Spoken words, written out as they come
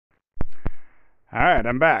All right,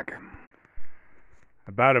 I'm back.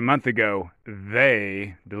 About a month ago,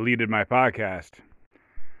 they deleted my podcast.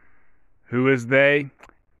 Who is they?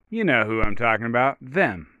 You know who I'm talking about.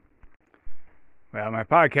 Them. Well, my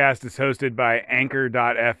podcast is hosted by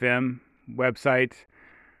Anchor.fm website,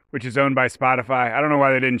 which is owned by Spotify. I don't know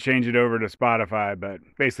why they didn't change it over to Spotify, but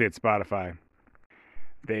basically it's Spotify.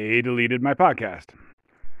 They deleted my podcast.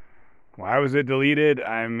 Why was it deleted?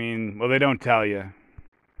 I mean, well, they don't tell you.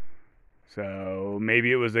 So maybe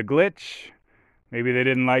it was a glitch. Maybe they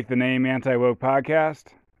didn't like the name Anti-Woke Podcast.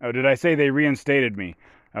 Oh, did I say they reinstated me?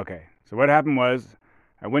 Okay, so what happened was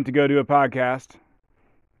I went to go do a podcast.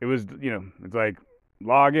 It was, it's like,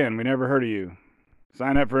 log in. We never heard of you.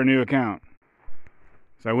 Sign up for a new account.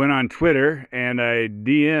 So I went on Twitter and I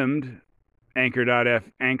DM'd Anchor's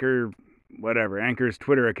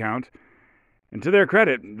Twitter account. And to their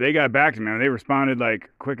credit, they got back to me. They responded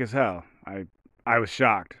like quick as hell. I was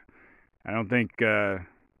shocked. I don't think, I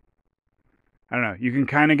don't know. You can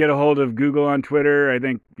kind of get a hold of Google on Twitter. I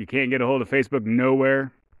think you can't get a hold of Facebook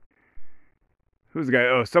nowhere. Who's the guy?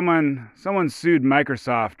 Oh, someone sued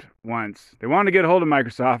Microsoft once. They wanted to get a hold of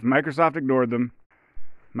Microsoft. Microsoft ignored them.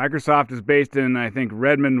 Microsoft is based in, I think,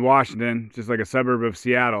 Redmond, Washington, just like a suburb of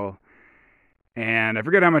Seattle. And I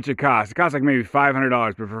forget how much it costs. It costs like maybe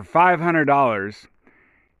 $500. But for $500,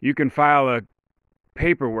 you can file a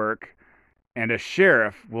paperwork and a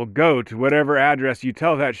sheriff will go to whatever address you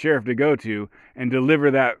tell that sheriff to go to and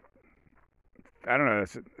deliver that. I don't know.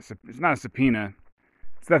 It's not a subpoena.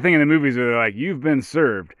 It's that thing in the movies where they're like, you've been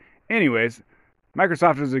served. Anyways,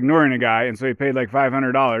 Microsoft was ignoring a guy, and so he paid like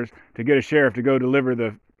 $500 to get a sheriff to go deliver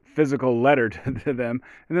the physical letter to them.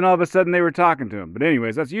 And then all of a sudden they were talking to him. But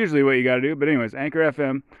anyways, that's usually what you got to do. But anyways, Anchor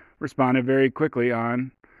FM responded very quickly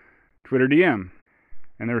on Twitter DM.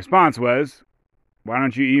 And the response was, why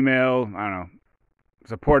don't you email, I don't know,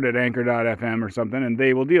 support@anchor.fm or something, and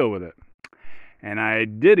they will deal with it. And I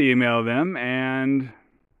did email them, and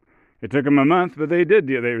it took them a month, but they did.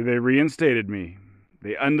 They reinstated me.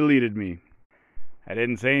 They undeleted me. I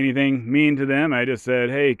didn't say anything mean to them. I just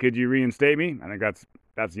said, hey, could you reinstate me? I think that's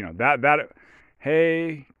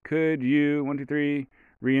hey, could you, 1, 2, 3,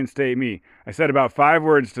 reinstate me? I said about 5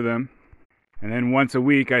 words to them, and then once a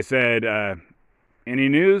week I said, any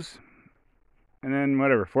news? And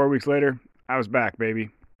then 4 weeks later, I was back, baby.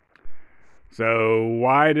 So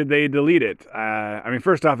why did they delete it?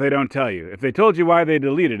 First off, they don't tell you. If they told you why they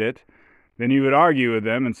deleted it, then you would argue with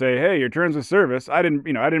them and say, hey, your terms of service, I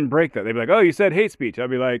didn't break that. They'd be like, oh, you said hate speech. I'd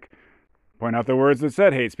be like, point out the words that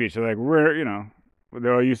said hate speech. They're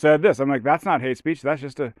like, you said this. I'm like, that's not hate speech. That's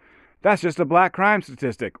just a black crime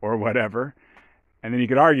statistic or whatever. And then you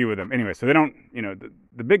could argue with them. Anyway, so they don't,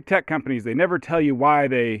 the big tech companies, they never tell you why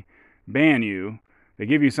they ban you. They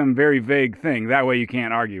give you some very vague thing. That way you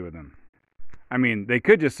can't argue with them. They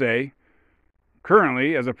could just say,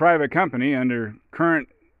 currently, as a private company, under current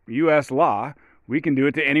U.S. law, we can do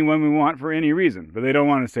it to anyone we want for any reason. But they don't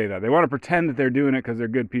want to say that. They want to pretend that they're doing it because they're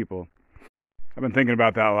good people. I've been thinking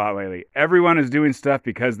about that a lot lately. Everyone is doing stuff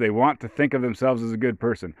because they want to think of themselves as a good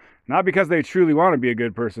person. Not because they truly want to be a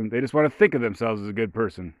good person. They just want to think of themselves as a good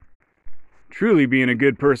person. Truly being a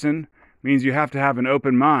good person means you have to have an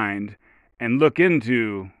open mind and look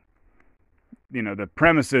into, the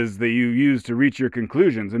premises that you use to reach your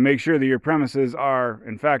conclusions and make sure that your premises are,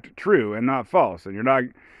 in fact, true and not false. And you're not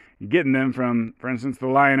getting them from, for instance, the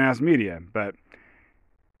lion-ass media. But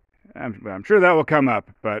I'm sure that will come up.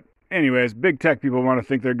 But anyways, big tech people want to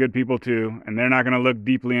think they're good people too, and they're not going to look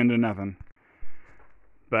deeply into nothing.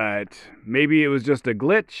 But maybe it was just a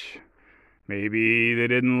glitch. Maybe they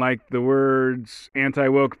didn't like the words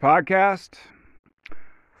anti-woke podcast.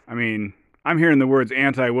 I'm hearing the words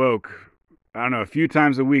anti-woke, I don't know, a few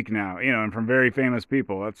times a week now, and from very famous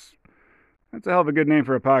people. That's a hell of a good name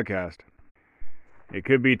for a podcast. It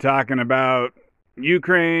could be talking about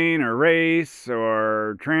Ukraine or race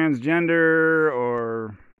or transgender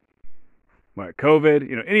or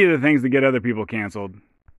COVID, any of the things that get other people canceled.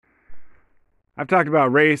 I've talked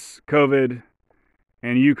about race, COVID,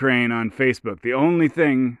 and Ukraine on Facebook. The only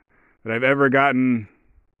thing that I've ever gotten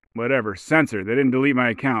censored, they didn't delete my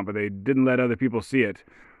account, but they didn't let other people see it,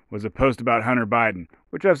 was a post about Hunter Biden,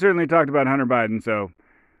 which I've certainly talked about Hunter Biden, so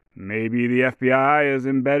maybe the FBI is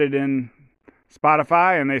embedded in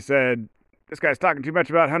Spotify and they said, this guy's talking too much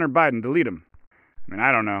about Hunter Biden, delete him.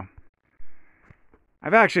 I don't know.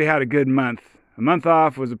 I've actually had a good month. A month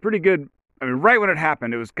off was a pretty good, right when it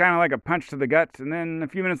happened, it was kind of like a punch to the gut, and then a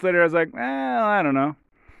few minutes later I was like, well, I don't know.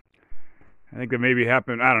 I think that maybe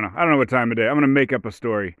happened, I don't know what time of day. I'm going to make up a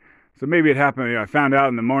story. So maybe it happened, I found out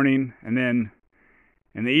in the morning, and then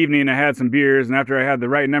In the evening, I had some beers, and after I had the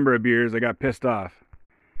right number of beers, I got pissed off.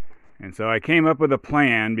 And so I came up with a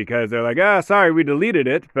plan because they're like, sorry, we deleted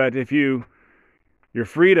it, but if you're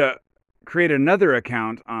free to create another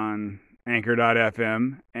account on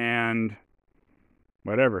Anchor.fm and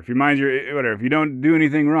whatever. If you don't do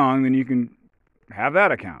anything wrong, then you can have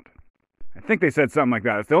that account. I think they said something like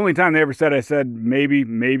that. It's the only time they ever said I said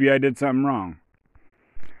maybe I did something wrong.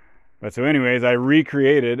 But so anyways, I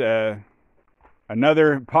recreated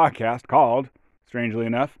another podcast called, strangely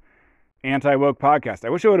enough, Anti-Woke Podcast. I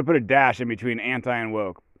wish I would have put a dash in between anti and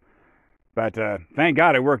woke. But thank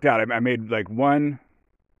God it worked out. I made like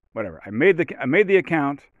I made the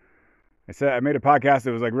account. I made a podcast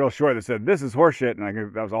that was like real short that said, "This is horseshit,"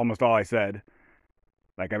 and that was almost all I said.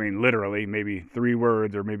 Literally, maybe 3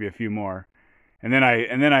 words or maybe a few more. And then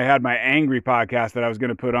I had my angry podcast that I was going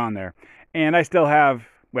to put on there. And I still have,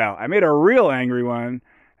 I made a real angry one.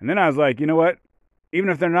 And then I was like, you know what? Even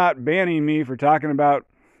if they're not banning me for talking about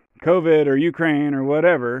COVID or Ukraine or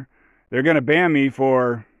whatever, they're going to ban me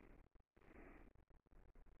for,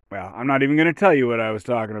 I'm not even going to tell you what I was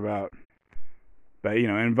talking about. But,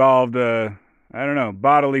 involved,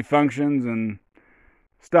 bodily functions and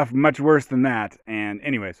stuff much worse than that. And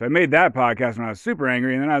anyway, so I made that podcast when I was super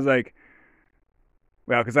angry. And then I was like,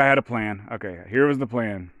 because I had a plan. Okay, here was the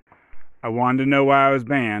plan. I wanted to know why I was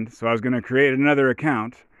banned. So I was going to create another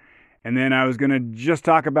account. And then I was going to just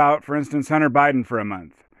talk about, for instance, Hunter Biden for a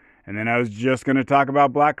month. And then I was just going to talk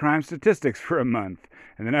about black crime statistics for a month.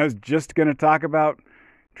 And then I was just going to talk about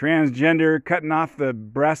transgender cutting off the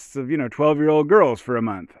breasts of, 12-year-old girls for a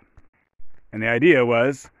month. And the idea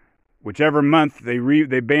was, whichever month they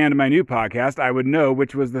banned my new podcast, I would know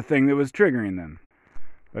which was the thing that was triggering them.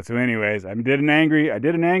 But so anyways, I did an angry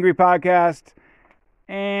podcast,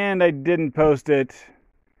 and I didn't post it.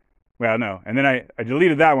 And then I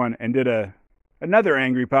deleted that one and did another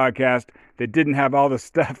angry podcast that didn't have all the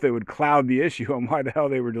stuff that would cloud the issue on why the hell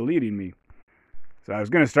they were deleting me. So I was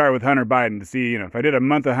going to start with Hunter Biden to see, if I did a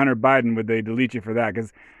month of Hunter Biden, would they delete you for that?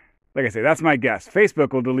 Because, like I say, that's my guess.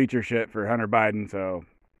 Facebook will delete your shit for Hunter Biden, so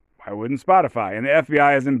why wouldn't Spotify? And the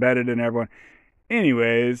FBI is embedded in everyone.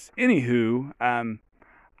 Anywho,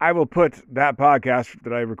 I will put that podcast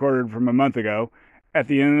that I recorded from a month ago at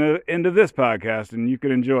the end of this podcast, and you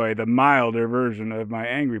can enjoy the milder version of my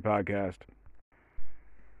angry podcast.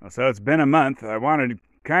 So it's been a month. I wanted to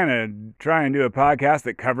kind of try and do a podcast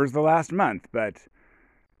that covers the last month, but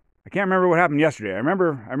I can't remember what happened yesterday. I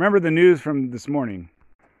remember the news from this morning,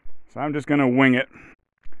 so I'm just going to wing it.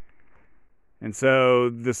 And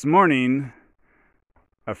so this morning,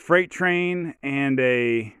 a freight train and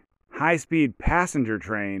a high-speed passenger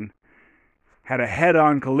train had a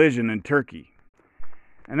head-on collision in Turkey.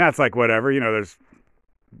 And that's like whatever, there's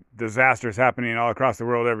disasters happening all across the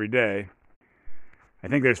world every day. I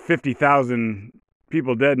think there's 50,000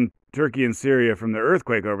 people dead in Turkey and Syria from the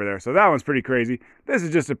earthquake over there. So that one's pretty crazy. This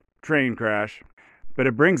is just a train crash, but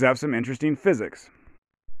it brings up some interesting physics.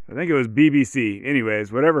 I think it was BBC.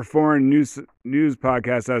 Anyways, whatever foreign news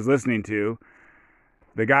podcast I was listening to,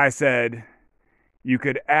 the guy said you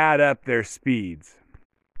could add up their speeds.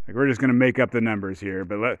 We're just going to make up the numbers here,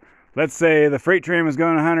 but let's say the freight train was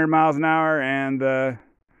going 100 miles an hour and the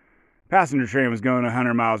passenger train was going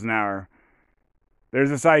 100 miles an hour. There's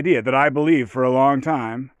this idea that I believe for a long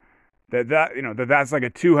time that's like a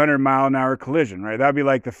 200 mile an hour collision, right? That'd be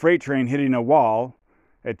like the freight train hitting a wall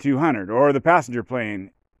at 200, or the passenger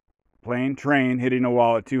train hitting a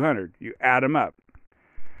wall at 200. You add them up.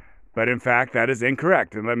 But in fact, that is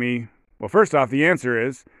incorrect. And first off, the answer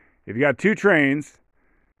is, if you got 2 trains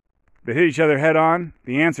that hit each other head on,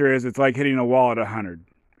 the answer is it's like hitting a wall at 100.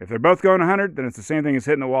 If they're both going 100, then it's the same thing as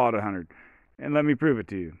hitting a wall at 100. And let me prove it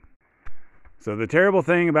to you. So the terrible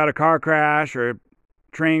thing about a car crash or a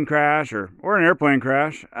train crash or an airplane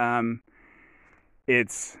crash,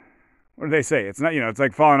 it's, what do they say? It's not, it's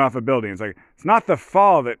like falling off a building. It's not the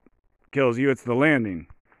fall that kills you, it's the landing.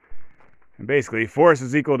 And basically, force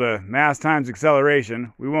is equal to mass times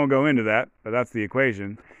acceleration. We won't go into that, but that's the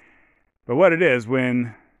equation. But what it is,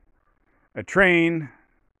 when a train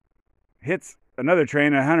hits another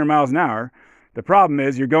train at 100 miles an hour, the problem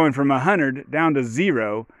is you're going from 100 down to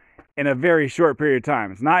 0 in a very short period of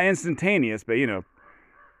time. It's not instantaneous, but, in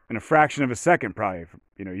a fraction of a second probably.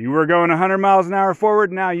 You were going 100 miles an hour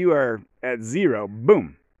forward, now you are at 0.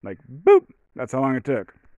 Boom. Like, boop. That's how long it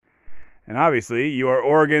took. And obviously, your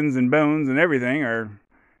organs and bones and everything are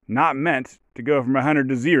not meant to go from 100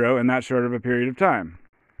 to 0 in that short of a period of time.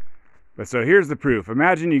 But so here's the proof.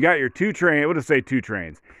 Imagine you got your 2 trains, we'll just say 2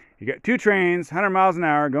 trains. You got 2 trains, 100 miles an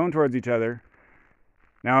hour, going towards each other.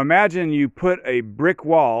 Now imagine you put a brick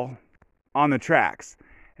wall on the tracks.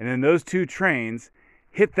 And then those two trains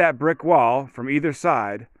hit that brick wall from either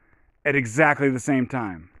side at exactly the same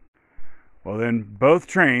time. Well, then both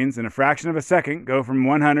trains, in a fraction of a second, go from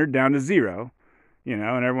 100 down to 0,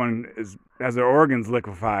 and everyone has their organs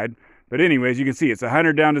liquefied. But anyways, you can see it's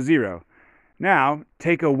 100 down to 0. Now,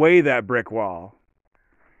 take away that brick wall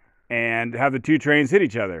and have the two trains hit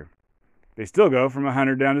each other. They still go from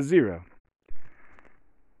 100 down to 0.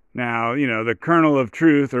 Now, the kernel of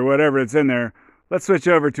truth or whatever that's in there, let's switch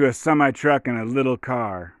over to a semi-truck and a little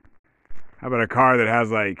car. How about a car that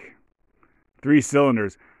has like 3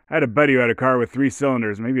 cylinders? I had a buddy who had a car with 3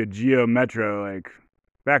 cylinders, maybe a Geo Metro, like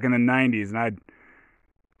back in the 90s, and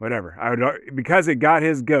because it got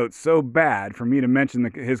his goat so bad for me to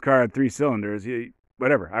mention his car had 3 cylinders,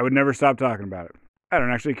 I would never stop talking about it. I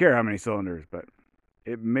don't actually care how many cylinders, but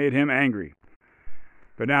it made him angry.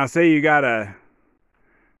 But now say you got a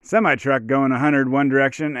semi-truck going 100 one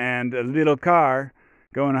direction and a little car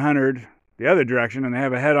going 100 the other direction, and they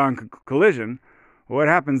have a head-on collision. Well, what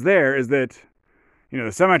happens there is that, the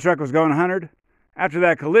semi-truck was going 100. After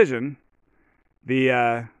that collision,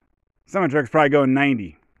 the semi-truck's probably going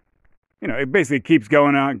 90. It basically keeps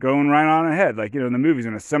going right on ahead. Like, in the movies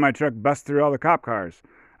when a semi-truck busts through all the cop cars.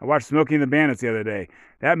 I watched Smokey and the Bandits the other day.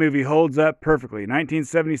 That movie holds up perfectly.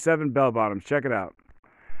 1977 Bell Bottoms. Check it out.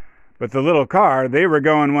 But the little car, they were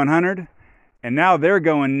going 100, and now they're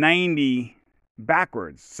going 90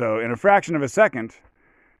 backwards. So in a fraction of a second,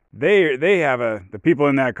 they have the people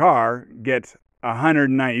in that car get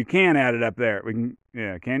 190. You can add it up there. Can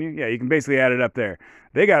you? Yeah, you can basically add it up there.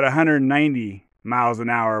 They got 190 miles an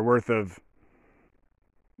hour worth of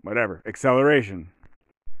acceleration.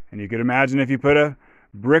 And you could imagine if you put a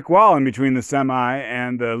brick wall in between the semi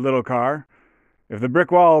and the little car. If the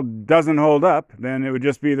brick wall doesn't hold up, then it would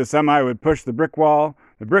just be the semi would push the brick wall.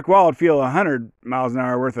 The brick wall would feel 100 miles an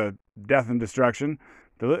hour worth of death and destruction,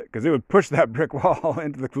 because it would push that brick wall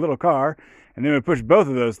into the little car, and then it would push both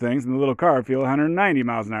of those things, and the little car would feel 190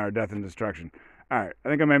 miles an hour death and destruction. All right, I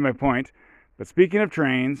think I made my point. But speaking of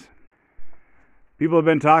trains, people have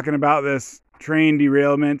been talking about this train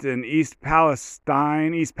derailment in East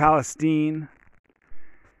Palestine.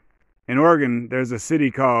 In Oregon, there's a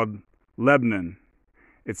city called Lebanon.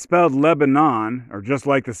 It's spelled Lebanon, or just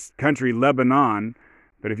like the country Lebanon,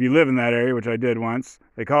 but if you live in that area, which I did once,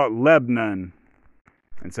 they call it Lebanon.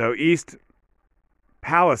 And so East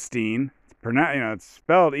Palestine, it's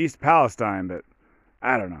spelled East Palestine, but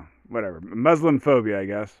I don't know, whatever. Muslim phobia, I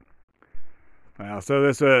guess. Well, so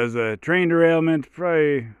this was a train derailment,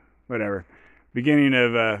 probably, beginning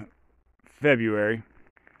of February.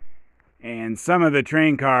 And some of the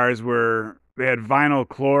train cars they had vinyl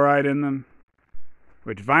chloride in them,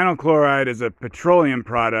 which vinyl chloride is a petroleum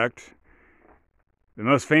product. The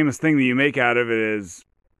most famous thing that you make out of it is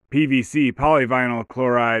PVC, polyvinyl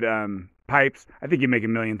chloride pipes. I think you make a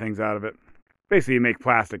million things out of it. Basically, you make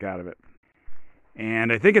plastic out of it.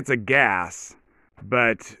 And I think it's a gas,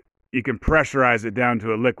 but you can pressurize it down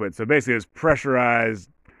to a liquid. So basically, it's pressurized,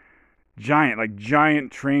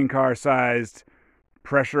 giant train car sized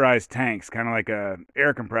pressurized tanks, kind of like a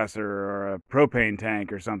air compressor or a propane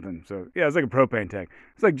tank or something. So yeah, it's like a propane tank.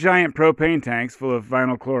 It's like giant propane tanks full of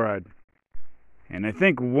vinyl chloride. And I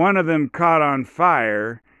think one of them caught on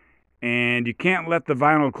fire, and you can't let the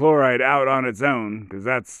vinyl chloride out on its own, because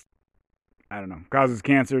that's, causes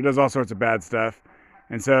cancer, does all sorts of bad stuff.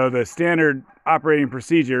 And so the standard operating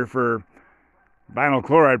procedure for vinyl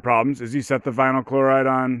chloride problems is you set the vinyl chloride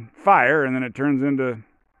on fire, and then it turns into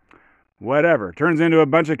a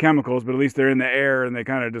bunch of chemicals, but at least they're in the air and they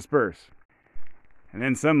kind of disperse. And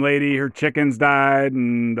then some lady, her chickens died,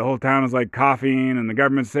 and the whole town is like coughing, and the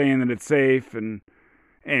government's saying that it's safe. And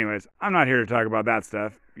anyways, I'm not here to talk about that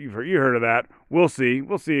stuff. You heard of that. We'll see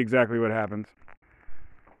exactly what happens.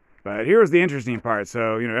 But here's the interesting part.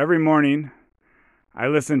 So, every morning I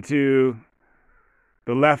listen to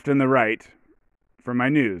the left and the right for my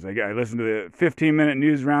news. I listen to the 15-minute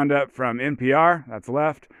news roundup from NPR, that's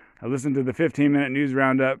left. I listen to the 15-minute news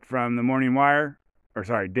roundup from the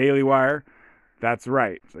Daily Wire, that's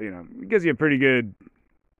right. So, it gives you a pretty good,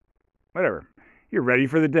 You're ready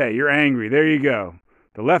for the day. You're angry. There you go.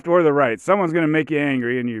 The left or the right. Someone's going to make you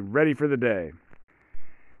angry, and you're ready for the day.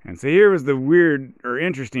 And so here was the weird or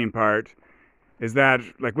interesting part, is that,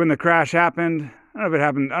 like, when the crash happened, I don't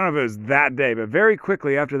know if it was that day, but very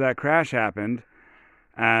quickly after that crash happened,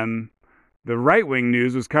 the right-wing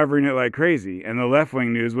news was covering it like crazy, and the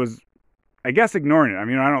left-wing news was, I guess, ignoring it. I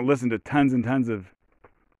don't listen to tons and tons of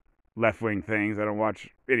left-wing things. I don't watch,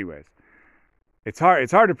 anyways. It's hard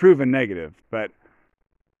to prove a negative, but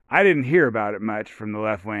I didn't hear about it much from the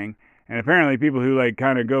left-wing, And apparently people who like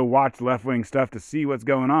kind of go watch left-wing stuff to see what's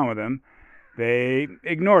going on with him, they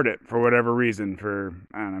ignored it for whatever reason for,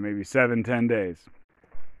 I don't know, maybe 7-10 days.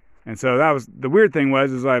 And so that was, the weird thing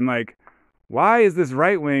is I'm like, why is this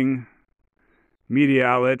right-wing media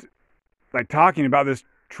outlet like talking about this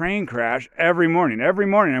train crash every morning? Every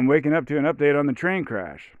morning I'm waking up to an update on the train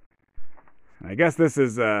crash. And I guess this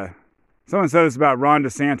is, someone said this about Ron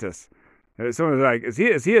DeSantis. Someone was like,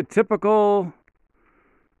 is he a typical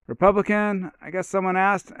Republican? I guess someone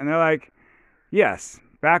asked. And they're like, yes.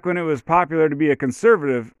 Back when it was popular to be a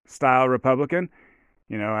conservative style Republican,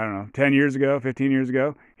 I don't know, 10 years ago, 15 years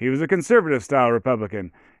ago, he was a conservative style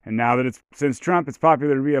Republican. And now that since Trump, it's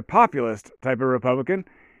popular to be a populist type of Republican.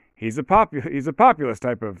 He's a populist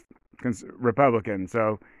type of Republican.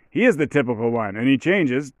 So he is the typical one, and he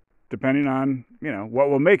changes depending on, what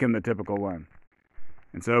will make him the typical one.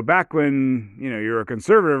 And so back when, you're a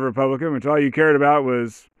conservative Republican, which all you cared about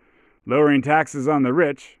was lowering taxes on the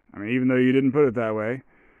rich, I mean, even though you didn't put it that way,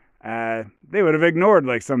 they would have ignored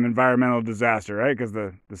like some environmental disaster, right? Because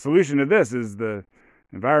the solution to this is the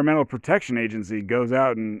Environmental Protection Agency goes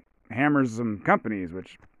out and hammers some companies,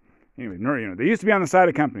 which, anyway, they used to be on the side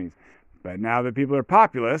of companies. But now that people are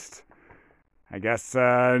populist, I guess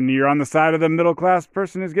you're on the side of the middle-class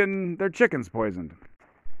person who's getting their chickens poisoned.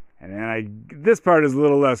 And then this part is a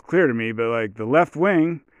little less clear to me, but like the left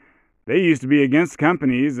wing, they used to be against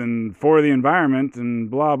companies and for the environment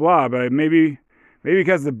and blah, blah. But maybe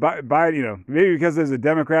because maybe because there's a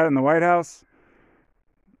Democrat in the White House,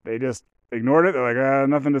 they just ignored it. They're like,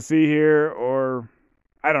 nothing to see here, or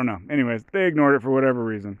I don't know. Anyways, they ignored it for whatever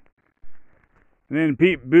reason. And then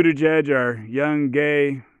Pete Buttigieg, our young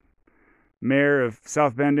gay mayor of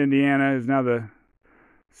South Bend, Indiana, is now the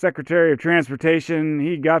Secretary of Transportation.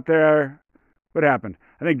 He got there. What happened?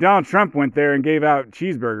 I think Donald Trump went there and gave out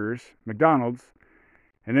cheeseburgers, McDonald's.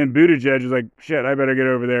 And then Buttigieg was like, shit, I better get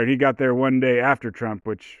over there. And he got there one day after Trump,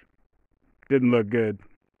 which didn't look good.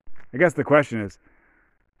 I guess the question is,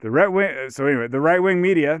 the right-wing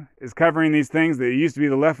media is covering these things that used to be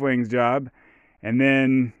the left-wing's job. And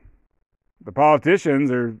then the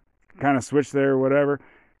politicians are kind of switched there or whatever.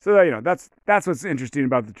 So, that's what's interesting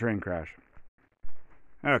about the train crash.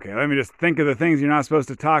 Okay, let me just think of the things you're not supposed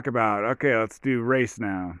to talk about. Okay, let's do race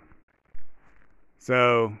now.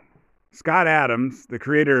 So, Scott Adams, the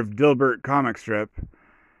creator of Dilbert comic strip,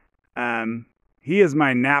 he is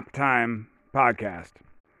my nap time podcast.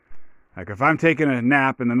 Like, if I'm taking a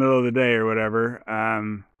nap in the middle of the day or whatever,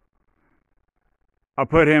 I'll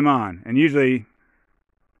put him on. And usually,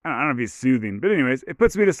 I don't know if he's soothing, but anyways, it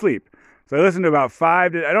puts me to sleep. So I listen to about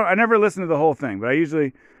I never listen to the whole thing, but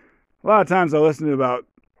a lot of times I'll listen to about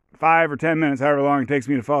 5 or 10 minutes, however long it takes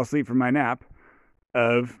me to fall asleep from my nap,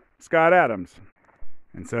 of Scott Adams.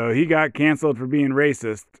 And so he got canceled for being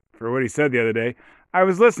racist for what he said the other day. I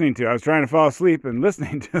was trying to fall asleep and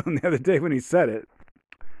listening to him the other day when he said it.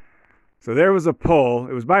 So there was a poll.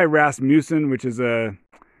 It was by Rasmussen, which is they're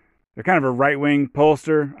kind of a right-wing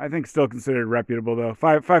pollster. I think still considered reputable, though.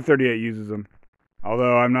 538 uses them.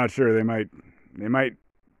 Although I'm not sure, they might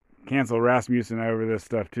cancel Rasmussen over this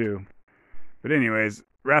stuff too. But anyways,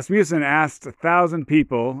 Rasmussen asked 1,000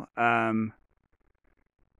 people,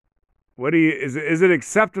 is it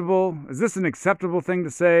acceptable? Is this an acceptable thing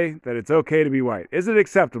to say that it's okay to be white? Is it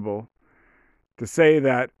acceptable to say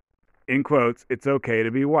that, in quotes, it's okay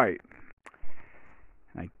to be white?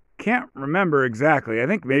 I can't remember exactly. I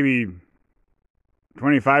think maybe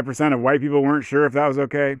 25% of white people weren't sure if that was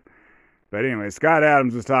okay. But anyway, Scott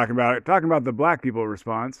Adams was talking about the black people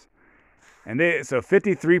response. And so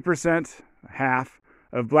 53%, half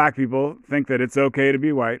of black people think that it's okay to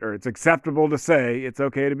be white, or it's acceptable to say it's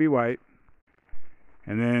okay to be white.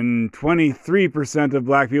 And then 23% of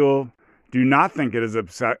black people do not think it is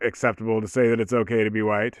acceptable to say that it's okay to be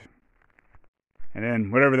white. And then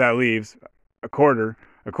whatever that leaves, a quarter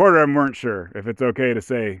of them weren't sure if it's okay to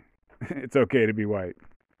say it's okay to be white.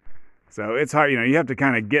 So it's hard, you have to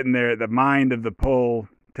kind of get in there, the mind of the poll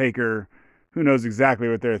taker who knows exactly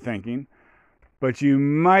what they're thinking. But you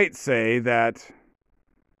might say that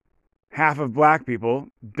half of black people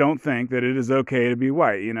don't think that it is okay to be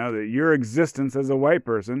white, that your existence as a white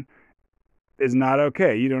person is not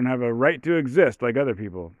okay. You don't have a right to exist like other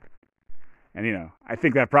people. And, I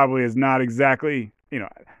think that probably is not exactly,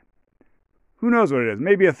 who knows what it is.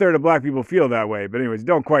 Maybe a third of black people feel that way. But anyways,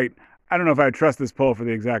 I don't know if I trust this poll for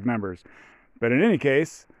the exact numbers. But in any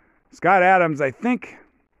case, Scott Adams, I think,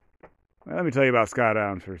 let me tell you about Scott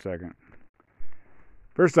Adams for a second.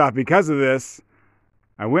 First off, because of this,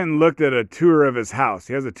 I went and looked at a tour of his house.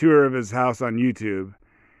 He has a tour of his house on YouTube,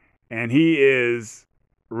 and he is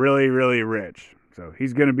really, really rich. So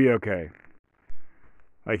he's going to be okay.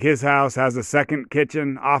 Like his house has a second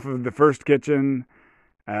kitchen off of the first kitchen.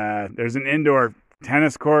 There's an indoor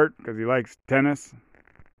tennis court because he likes tennis.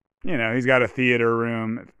 He's got a theater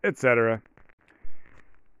room, etc.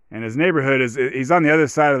 And his neighborhood he's on the other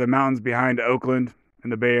side of the mountains behind Oakland in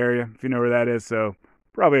the Bay Area, if you know where that is. So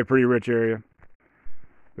probably a pretty rich area.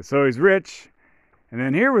 But so he's rich. And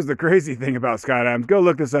then here was the crazy thing about Scott Adams. Go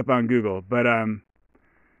look this up on Google. But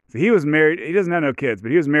so he was married. He doesn't have no kids,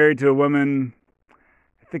 but he was married to a woman.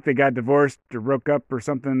 I think they got divorced or broke up or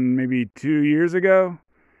something maybe 2 years ago.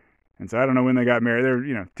 And so I don't know when they got married. They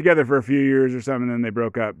were, together for a few years or something, and then they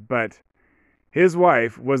broke up. But his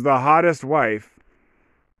wife was the hottest wife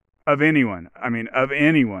of anyone. I mean, of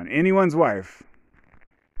anyone. Anyone's wife.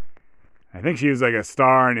 I think she was like a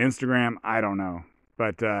star on Instagram. I don't know.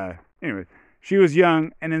 But anyway, she was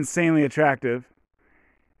young and insanely attractive.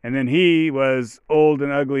 And then he was old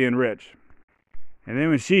and ugly and rich. And then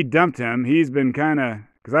when she dumped him, he's been kind of...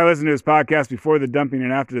 Because I listened to his podcast before the dumping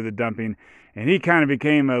and after the dumping, and he kind of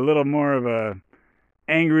became a little more of a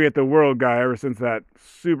angry at the world guy ever since that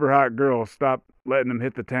super hot girl stopped letting him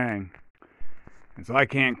hit the tang. And so I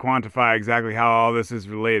can't quantify exactly how all this is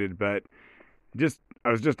related, but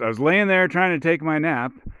I was laying there trying to take my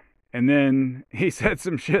nap, and then he said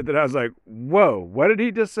some shit that I was like, whoa, what did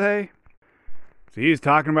he just say? So he's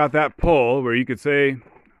talking about that poll where you could say,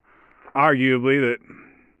 arguably, that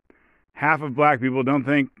half of black people don't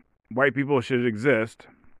think white people should exist.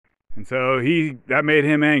 And so that made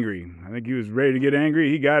him angry. I think he was ready to get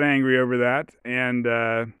angry. He got angry over that.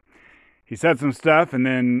 And he said some stuff. And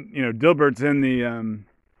then, Dilbert's in the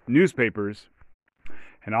newspapers.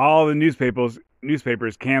 And all the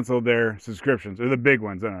newspapers canceled their subscriptions. Or the big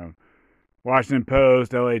ones. I don't know. Washington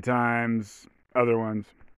Post, LA Times, other ones.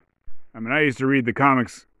 I mean, I used to read the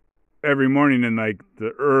comics every morning in like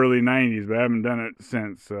the early 90s, but I haven't done it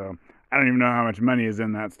since. So I don't even know how much money is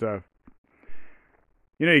in that stuff.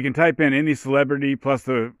 You can type in any celebrity plus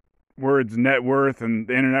the words net worth and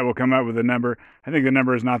the internet will come up with a number. I think the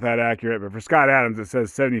number is not that accurate, but for Scott Adams, it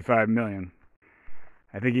says 75 million.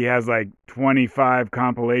 I think he has like 25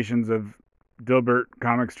 compilations of Dilbert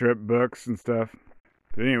comic strip books and stuff.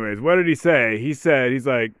 But anyways, what did he say? He's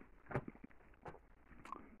like,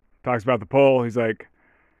 talks about the poll. He's like,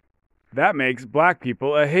 that makes black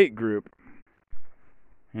people a hate group.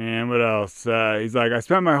 And what else? He's like, I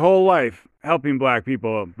spent my whole life helping black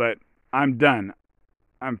people, but I'm done.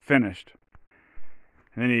 I'm finished.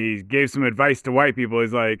 And then he gave some advice to white people.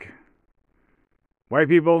 He's like, white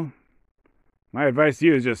people, my advice to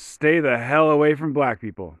you is just stay the hell away from black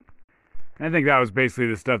people. And I think that was basically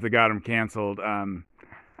the stuff that got him canceled.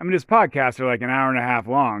 His podcasts are like an hour and a half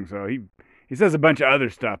long, so he says a bunch of other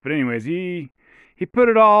stuff. But anyways, he put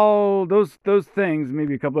it all, those things,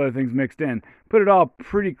 maybe a couple other things mixed in, put it all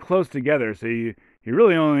pretty close together. So you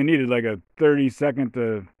really only needed like a 30-second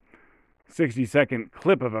to 60-second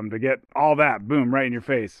clip of them to get all that, boom, right in your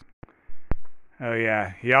face. Oh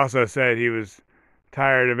yeah, he also said he was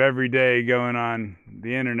tired of every day going on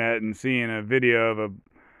the internet and seeing a video of a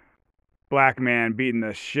black man beating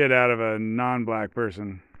the shit out of a non-black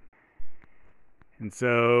person. And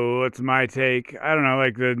so, what's my take? I don't know,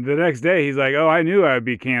 like the next day, he's like, oh, I knew I would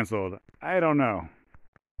be canceled. I don't know.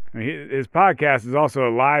 I mean, his podcast is also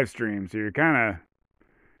a live stream, so you're kind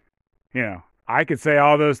of, I could say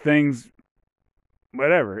all those things,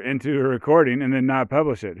 whatever, into a recording and then not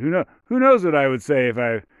publish it. Who knows what I would say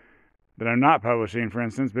that I'm not publishing, for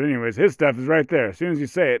instance. But anyways, his stuff is right there. As soon as you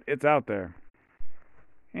say it, it's out there.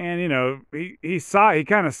 And, he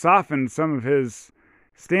kind of softened some of his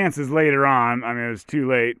stances later on. I mean, it was too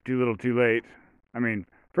late, too little too late. I mean,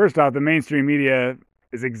 first off, the mainstream media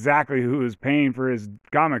is exactly who is paying for his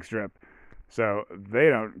comic strip. So they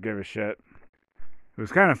don't give a shit. It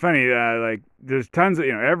was kind of funny. Like, there's tons of,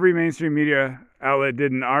 every mainstream media outlet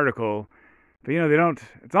did an article. But, they don't,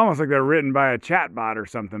 it's almost like they're written by a chatbot or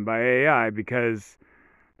something, by AI, because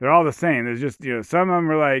they're all the same. There's just, some of them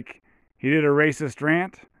were like, he did a racist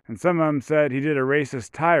rant, and some of them said he did a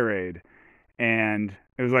racist tirade. And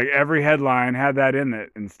it was like every headline had that in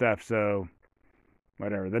it and stuff. So,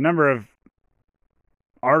 whatever. The number of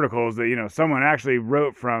articles that, someone actually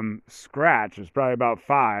wrote from scratch is probably about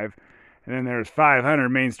 5. And then there's 500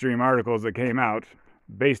 mainstream articles that came out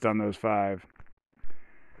based on those 5.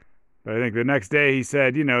 But I think the next day he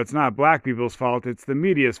said, it's not black people's fault, it's the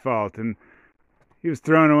media's fault. And he was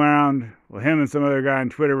throwing around, him and some other guy on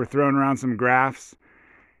Twitter were throwing around some graphs.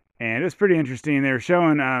 And it was pretty interesting. They were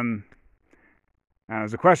showing, it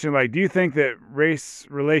was a question like, do you think that race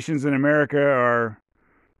relations in America are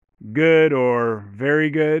good or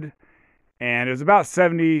very good? And it was about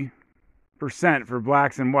 70% for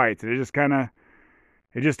blacks and whites. And it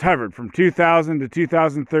just hovered from 2000 to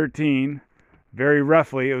 2013. Very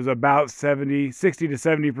roughly, it was about 60 to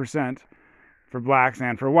 70% for blacks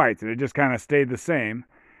and for whites. And it just kind of stayed the same.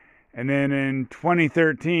 And then in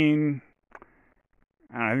 2013,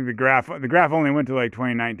 I think the graph only went to like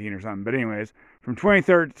 2019 or something. But anyways, from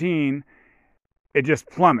 2013, it just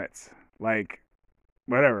plummets. Like,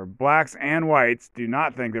 whatever, blacks and whites do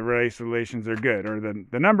not think that race relations are good. Or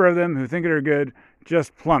the number of them who think it are good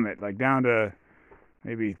just plummet, like down to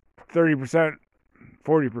maybe 30%,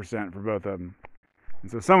 40% for both of them. And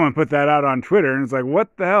so someone put that out on Twitter, and it's like,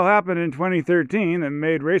 what the hell happened in 2013 that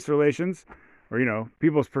made race relations, or,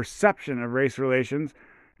 people's perception of race relations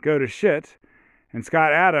go to shit? And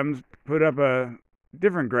Scott Adams put up a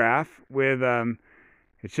different graph with,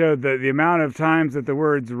 it showed the amount of times that the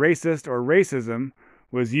words racist or racism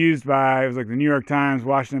was used by, it was like the New York Times,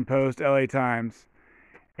 Washington Post, LA Times.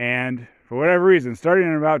 And for whatever reason, starting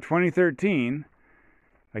in about 2013,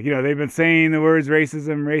 they've been saying the words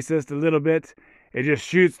racism, racist a little bit. It just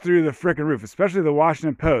shoots through the frickin' roof, especially the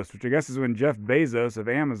Washington Post, which I guess is when Jeff Bezos of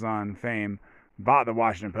Amazon fame bought the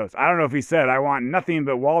Washington Post. I don't know if he said, I want nothing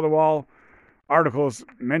but wall-to-wall articles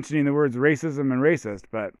mentioning the words racism and racist.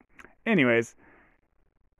 But anyways,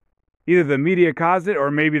 either the media caused it,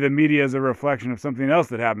 or maybe the media is a reflection of something else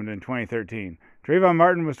that happened in 2013. Trayvon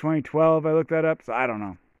Martin was 2012. I looked that up, so I don't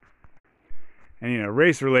know. And,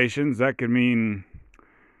 race relations, that could mean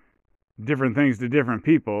different things to different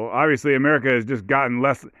people. Obviously, America has just gotten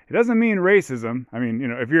less. It doesn't mean racism. I mean,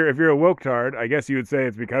 if you're a woke-tard, I guess you would say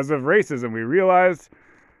it's because of racism. We realized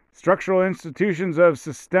structural institutions of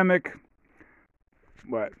systemic,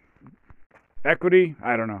 equity?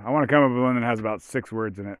 I don't know. I want to come up with one that has about 6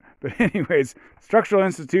 words in it. But anyways, structural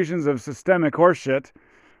institutions of systemic horseshit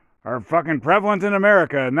are fucking prevalent in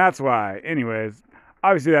America, and that's why. Anyways,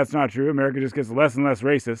 obviously that's not true. America just gets less and less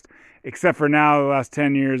racist, except for now, the last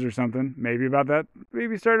 10 years or something. Maybe about that.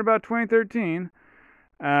 Maybe starting about 2013.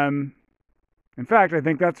 In fact, I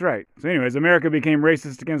think that's right. So anyways, America became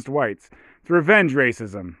racist against whites. It's revenge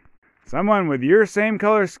racism. Someone with your same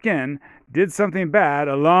color skin did something bad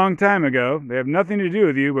a long time ago. They have nothing to do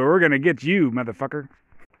with you, but we're going to get you, motherfucker.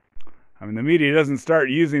 I mean, the media doesn't start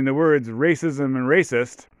using the words racism and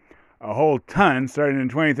racist a whole ton starting in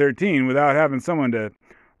 2013 without having someone to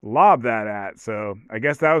lob that at. So I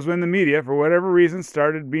guess that was when the media, for whatever reason,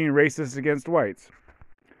 started being racist against whites.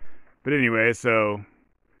 But anyway, so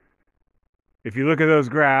if you look at those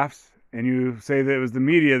graphs and you say that it was the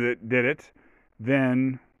media that did it,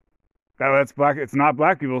 then that's black. It's not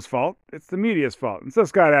black people's fault. It's the media's fault. And so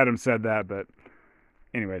Scott Adams said that, but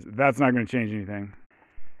anyways, that's not going to change anything.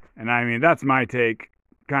 And I mean, that's my take,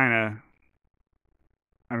 whatever.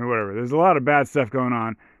 There's a lot of bad stuff going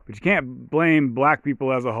on, but you can't blame black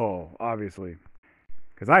people as a whole, obviously.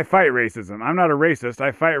 Because I fight racism. I'm not a racist.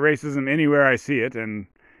 I fight racism anywhere I see it, and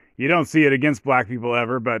you don't see it against black people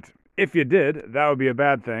ever, but if you did, that would be a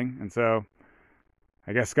bad thing. And so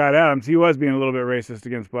I guess Scott Adams, he was being a little bit racist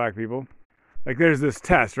against black people. Like, there's this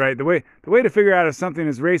test, right? The way to figure out if something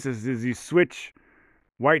is racist is you switch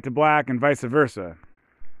white to black and vice versa.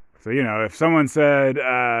 So, if someone said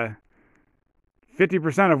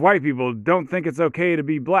 50% of white people don't think it's okay to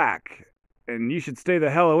be black, and you should stay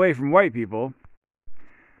the hell away from white people,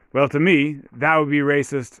 well, to me, that would be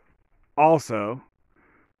racist also.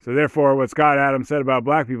 So therefore, what Scott Adams said about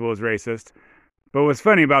black people is racist. But what's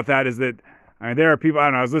funny about that is that there are people,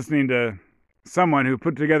 I was listening to someone who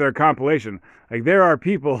put together a compilation. Like, there are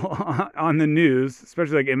people on the news,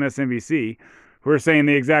 especially like MSNBC, who are saying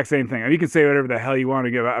the exact same thing. You can say whatever the hell you want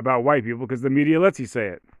to about white people because the media lets you say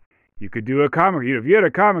it. You could do a comic. If you had a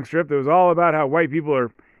comic strip that was all about how white people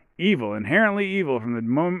are evil, inherently evil, from the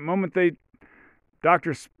moment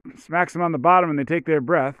doctor smacks them on the bottom and they take their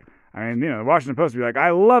breath. The Washington Post would be like,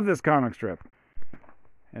 I love this comic strip.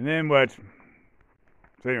 And then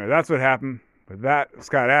so anyway, that's what happened with that,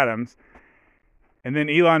 Scott Adams. And then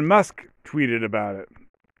Elon Musk tweeted about it.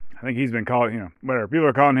 I think he's been called, whatever. People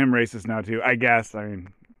are calling him racist now too, I guess.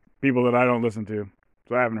 People that I don't listen to,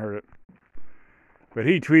 so I haven't heard it. But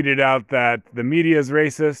he tweeted out that the media is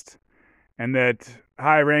racist and that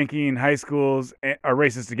high-ranking high schools are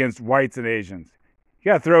racist against whites and Asians.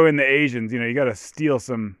 You got to throw in the Asians. You got to steal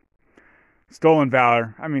some stolen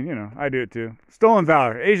valor. I do it too. Stolen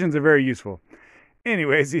valor. Asians are very useful.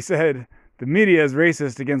 Anyways, he said the media is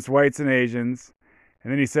racist against whites and Asians.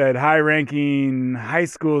 And then he said high-ranking high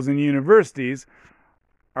schools and universities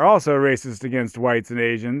are also racist against whites and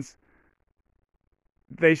Asians.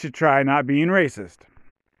 They should try not being racist.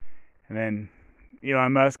 And then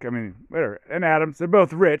Elon Musk, whatever, and Adams, they're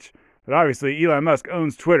both rich. But obviously, Elon Musk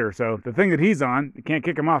owns Twitter, so the thing that he's on, you can't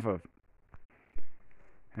kick him off of.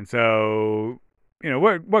 And so,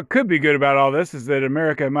 what could be good about all this is that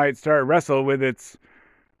America might start wrestle with its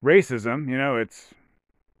racism. It's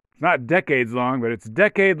not decades long, but it's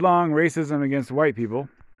decade-long racism against white people.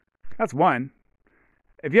 That's one.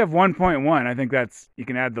 If you have 1.1, I think you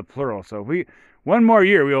can add the plural. So if one more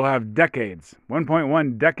year, we will have decades.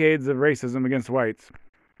 1.1 decades of racism against whites.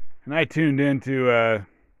 And I tuned into, I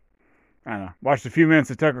don't know, watched a few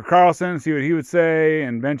minutes of Tucker Carlson, see what he would say,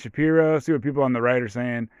 and Ben Shapiro, see what people on the right are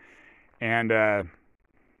saying. And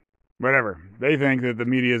whatever. They think that the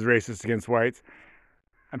media is racist against whites.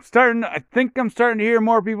 I think I'm starting to hear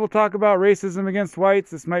more people talk about racism against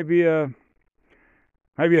whites. This might be a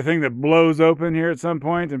thing that blows open here at some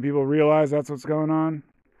point and people realize that's what's going on.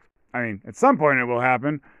 I mean, at some point it will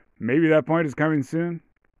happen. Maybe that point is coming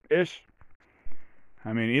soon-ish.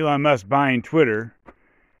 I mean, Elon Musk buying Twitter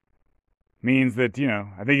means that,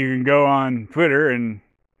 I think you can go on Twitter and,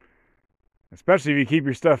 especially if you keep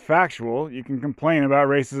your stuff factual, you can complain about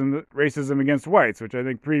racism against whites, which I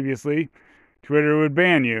think previously Twitter would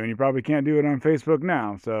ban you, and you probably can't do it on Facebook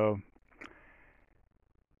now. So,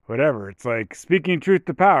 whatever. It's like speaking truth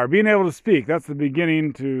to power. Being able to speak, that's the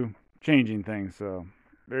beginning to changing things. So,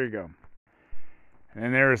 there you go.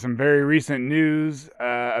 And there is some very recent news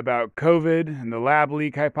about COVID and the lab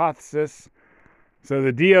leak hypothesis. So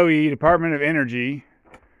the DOE, Department of Energy,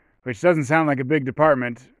 which doesn't sound like a big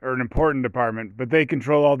department or an important department, but they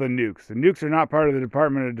control all the nukes. The nukes are not part of the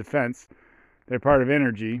Department of Defense. They're part of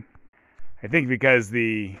energy. I think because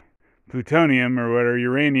the plutonium or whatever,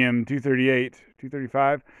 uranium 238,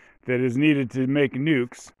 235, that is needed to make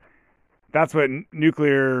nukes, that's what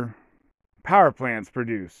nuclear power plants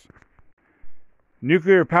produce.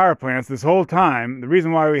 Nuclear power plants, this whole time, the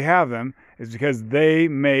reason why we have them is because they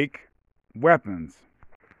make weapons.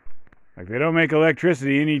 Like, they don't make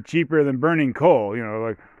electricity any cheaper than burning coal.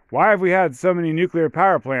 Like, why have we had so many nuclear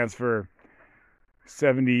power plants for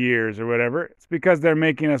 70 years or whatever? It's because they're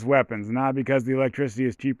making us weapons, not because the electricity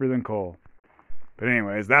is cheaper than coal. But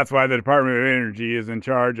anyways, that's why the Department of Energy is in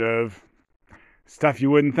charge of stuff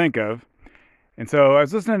you wouldn't think of. And so I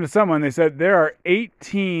was listening to someone, they said there are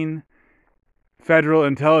 18 federal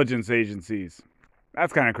intelligence agencies.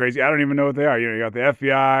 That's kind of crazy. I don't even know what they are. You got the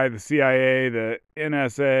FBI, the CIA, the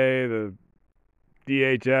NSA, the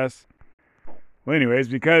DHS. Well, anyways,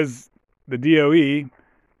 because the DOE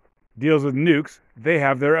deals with nukes, they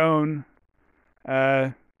have their own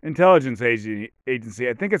intelligence agency.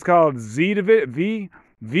 I think it's called V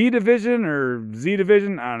Division or Z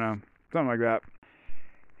Division. I don't know. Something like that.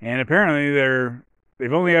 And apparently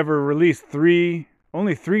they've only ever released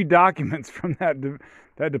only three documents from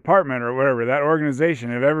that department or whatever, that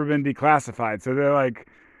organization, have ever been declassified. So they're like,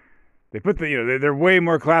 they're way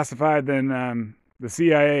more classified than the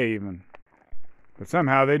CIA even. But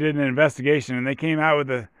somehow they did an investigation and they came out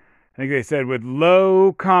with I think they said with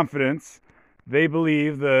low confidence, they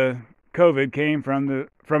believe the COVID came from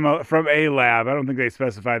a lab. I don't think they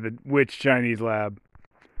specified which Chinese lab.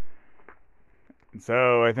 And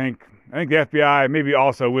so I think the FBI, maybe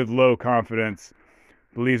also with low confidence,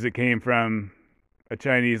 believes it came from a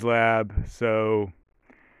Chinese lab. So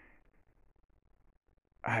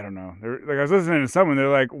I don't know. Like, I was listening to someone, they're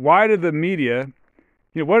like, why did the media,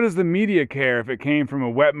 what does the media care if it came from a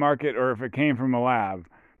wet market or if it came from a lab?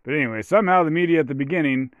 But anyway, somehow the media at the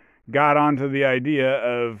beginning got onto the idea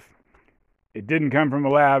of it didn't come from a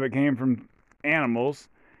lab, it came from animals.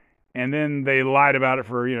 And then they lied about it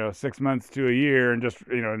for, 6 months to a year, and just,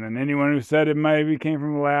 and then anyone who said it maybe came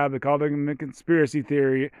from a lab, they called him a conspiracy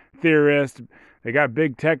theorist. They got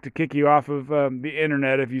big tech to kick you off of the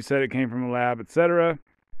internet if you said it came from a lab, etc.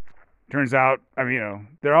 Turns out,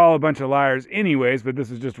 they're all a bunch of liars anyways, but this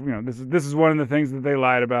is just, this is one of the things that they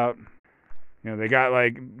lied about. They got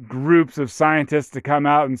like groups of scientists to come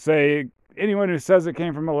out and say anyone who says it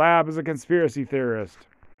came from a lab is a conspiracy theorist.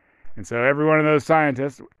 And so every one of those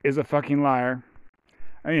scientists is a fucking liar.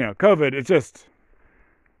 And, COVID, it's just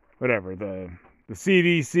whatever. The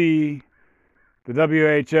CDC, the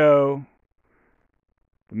WHO,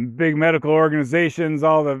 the big medical organizations,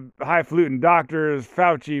 all the highfalutin doctors,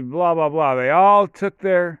 Fauci, blah, blah, blah. They all took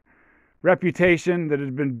their reputation that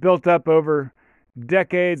had been built up over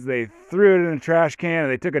decades. They threw it in a trash can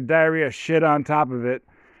and they took a diarrhea shit on top of it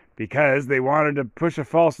because they wanted to push a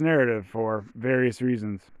false narrative for various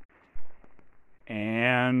reasons.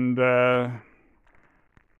 And, like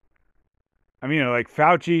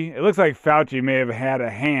Fauci, it looks like Fauci may have had a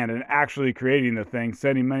hand in actually creating the thing,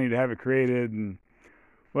 sending money to have it created, and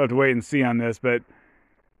we'll have to wait and see on this, but,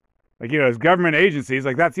 as government agencies,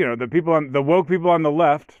 like that's, the woke people on the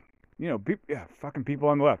left, fucking people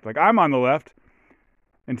on the left. Like, I'm on the left.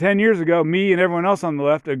 And 10 years ago, me and everyone else on the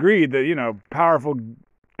left agreed that, powerful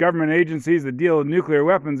government agencies that deal with nuclear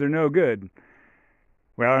weapons are no good.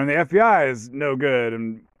 Well, and the FBI is no good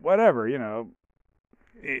and whatever,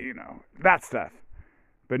 that stuff.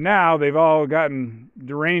 But now they've all gotten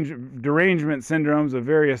derangement syndromes of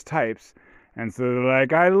various types. And so they're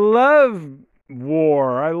like, I love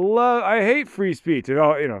war. I hate free speech.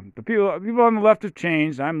 The people on the left have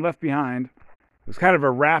changed. I'm left behind. It was kind of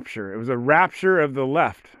a rapture. It was a rapture of the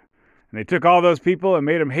left. And they took all those people and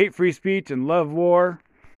made them hate free speech and love war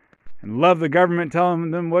and love the government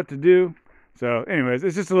telling them what to do. So anyways,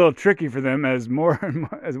 it's just a little tricky for them as more and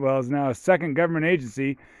more, as well as now a second government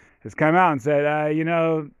agency has come out and said,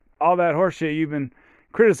 all that horseshit you've been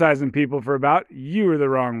criticizing people for about, you were the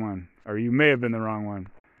wrong one, or you may have been the wrong one.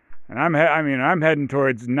 And I'm heading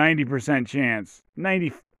towards 90% chance,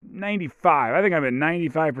 95. I think I'm at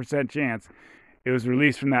 95% chance it was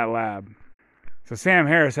released from that lab. So Sam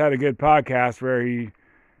Harris had a good podcast where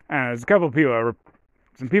there's a couple of people,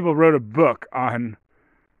 some people wrote a book on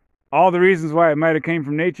all the reasons why it might have came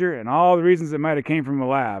from nature and all the reasons it might have came from a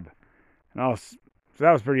lab. So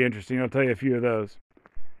that was pretty interesting. I'll tell you a few of those.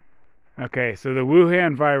 Okay, so the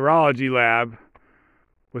Wuhan Virology Lab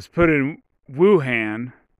was put in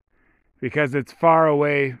Wuhan because it's far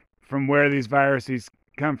away from where these viruses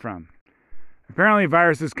come from. Apparently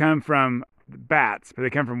viruses come from bats, but they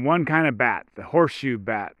come from one kind of bat, the horseshoe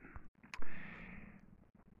bat.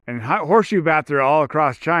 And horseshoe bats are all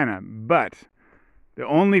across China, but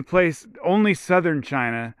only southern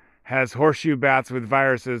China has horseshoe bats with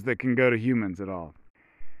viruses that can go to humans at all.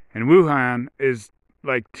 And Wuhan is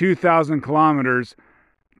like 2,000 kilometers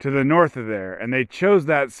to the north of there. And they chose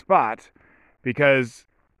that spot because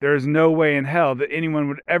there's no way in hell that anyone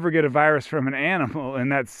would ever get a virus from an animal in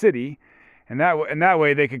that city. And that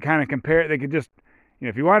way they could kind of compare it. They could just,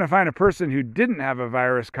 if you want to find a person who didn't have a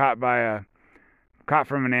virus caught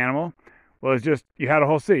from an animal, well, it's just, you had a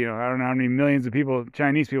whole city. I don't know how many millions of people,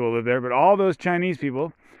 Chinese people live there, but all those Chinese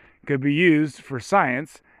people could be used for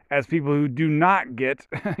science as people who do not get,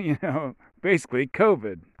 basically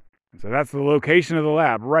COVID. So that's the location of the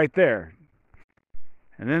lab right there.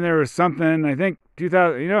 And then there was something, I think, it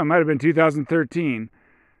might have been 2013,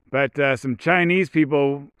 but some Chinese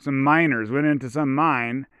people, some miners, went into some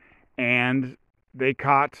mine and they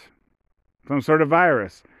caught some sort of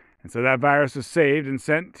virus. And so that virus was saved and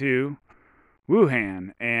sent to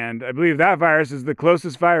Wuhan. And I believe that virus is the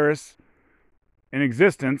closest virus in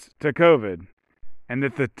existence to COVID. And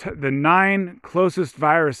that the 9 closest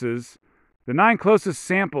viruses, the 9 closest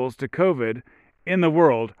samples to COVID in the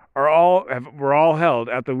world were all held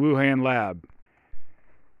at the Wuhan lab.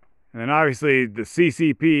 And then obviously the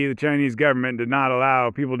CCP, the Chinese government, did not allow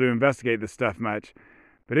people to investigate this stuff much.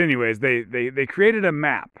 But anyways, they created a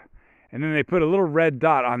map. And then they put a little red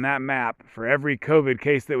dot on that map for every COVID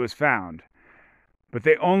case that was found. But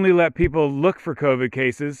they only let people look for COVID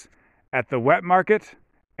cases at the wet market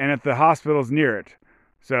and at the hospitals near it.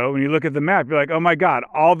 So when you look at the map, you're like, oh my God,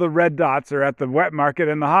 all the red dots are at the wet market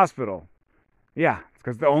and the hospital. Yeah, it's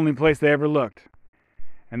because the only place they ever looked.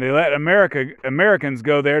 And they let Americans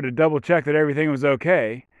go there to double check that everything was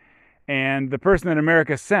okay. And the person that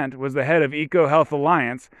America sent was the head of EcoHealth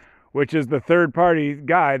Alliance, which is the third-party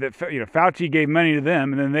guy that, Fauci gave money to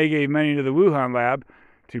them, and then they gave money to the Wuhan lab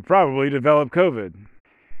to probably develop COVID.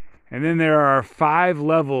 And then there are 5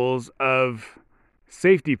 levels of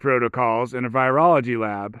safety protocols in a virology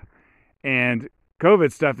lab, and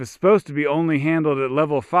COVID stuff is supposed to be only handled at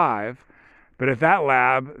level 5, but at that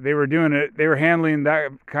lab, they were handling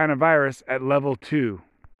that kind of virus at level 2.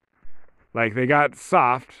 Like, they got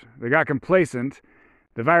soft, they got complacent,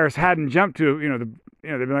 the virus hadn't jumped to,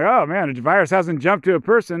 they'd be like, oh man, the virus hasn't jumped to a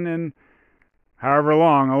person in however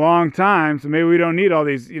long, a long time, so maybe we don't need all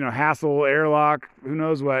these, hassle, airlock, who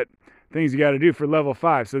knows what things you got to do for level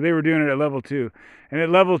 5. So they were doing it at level 2. And at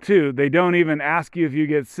level 2, they don't even ask you if you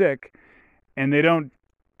get sick, and they don't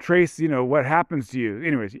trace, what happens to you.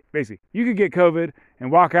 Anyways, basically, you could get COVID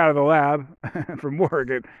and walk out of the lab from work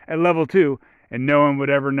at level 2, and no one would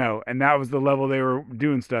ever know. And that was the level they were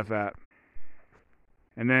doing stuff at.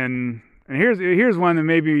 And here's one that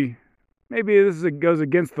maybe this goes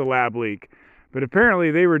against the lab leak, but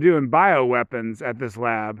apparently they were doing bioweapons at this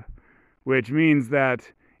lab, which means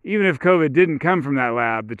that even if COVID didn't come from that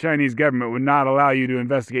lab, the Chinese government would not allow you to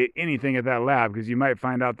investigate anything at that lab because you might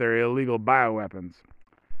find out they're illegal bioweapons.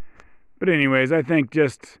 But anyways, I think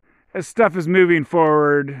just as stuff is moving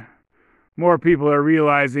forward, more people are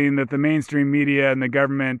realizing that the mainstream media and the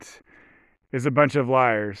government is a bunch of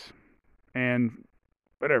liars. And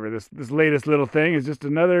whatever, this latest little thing is just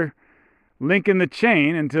another link in the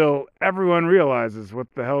chain until everyone realizes what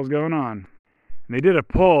the hell's going on. And they did a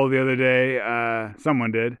poll the other day,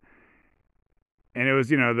 someone did, and it was,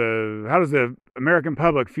 how does the American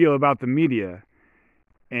public feel about the media?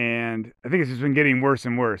 And I think it's just been getting worse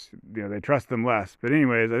and worse. They trust them less. But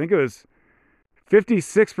anyways, I think it was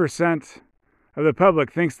 56% of the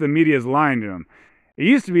public thinks the media is lying to them. It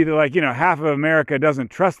used to be that half of America doesn't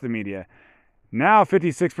trust the media. Now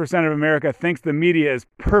 56% of America thinks the media is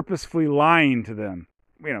purposefully lying to them.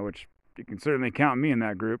 Which you can certainly count me in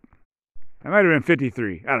that group. That might have been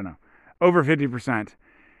 53. I don't know. Over 50%.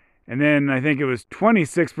 And then I think it was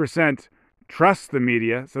 26% trust the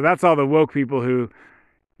media. So that's all the woke people who,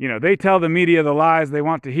 they tell the media the lies they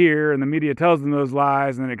want to hear, and the media tells them those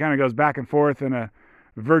lies, and then it kind of goes back and forth in a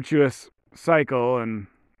virtuous cycle. And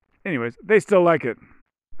anyways, they still like it.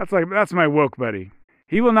 That's my woke buddy.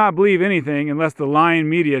 He will not believe anything unless the lying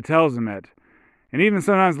media tells him it. And even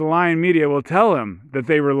sometimes the lying media will tell him that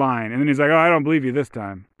they were lying. And then he's like, oh, I don't believe you this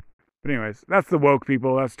time. But anyways, that's the woke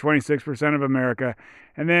people. That's 26% of America.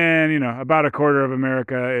 And then, about a quarter of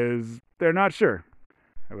America they're not sure.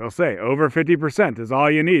 I will say, over 50% is all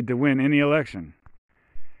you need to win any election.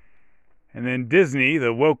 And then Disney,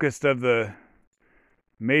 the wokest of the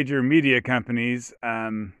major media companies,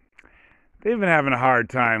 they've been having a hard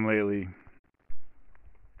time lately.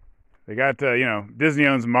 They got, Disney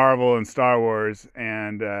owns Marvel and Star Wars,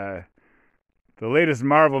 and the latest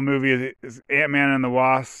Marvel movie is Ant-Man and the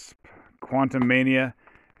Wasp, Quantumania,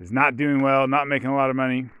 is not doing well, not making a lot of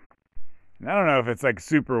money. And I don't know if it's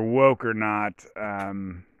super woke or not.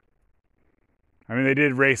 They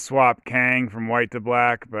did race swap Kang from white to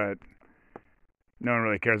black, but no one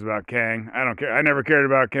really cares about Kang. I don't care. I never cared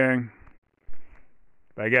about Kang.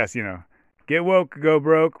 But I guess, get woke, go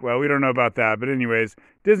broke. Well, we don't know about that. But anyways,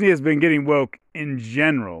 Disney has been getting woke in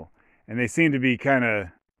general. And they seem to be kind of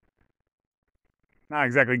not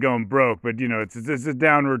exactly going broke, but, it's a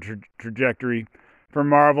downward trajectory. For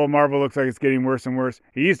Marvel looks like it's getting worse and worse.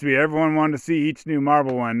 It used to be everyone wanted to see each new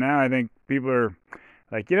Marvel one. Now I think people are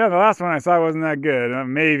like, the last one I saw wasn't that good.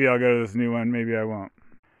 Maybe I'll go to this new one. Maybe I won't.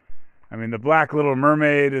 The Black Little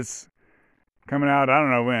Mermaid is coming out, I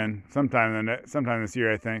don't know when, sometime this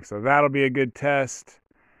year, I think. So that'll be a good test.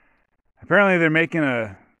 Apparently they're making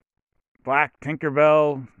a Black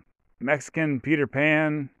Tinkerbell, Mexican Peter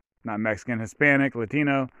Pan, not Mexican, Hispanic,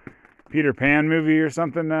 Latino Peter Pan movie or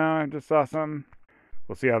something now. I just saw something.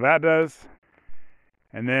 We'll see how that does.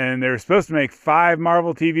 And then they were supposed to make 5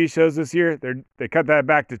 Marvel TV shows this year. They cut that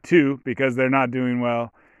back to 2 because they're not doing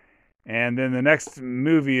well. And then the next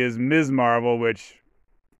movie is Ms. Marvel, which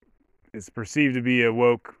is perceived to be a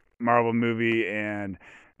woke Marvel movie. And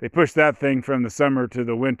they pushed that thing from the summer to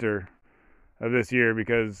the winter of this year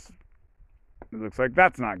because it looks like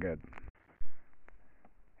that's not good.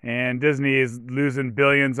 And Disney is losing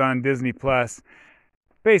billions on Disney Plus.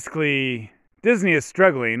 Basically, Disney is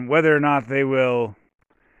struggling. Whether or not they will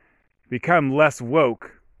become less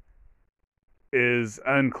woke is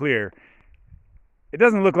unclear. It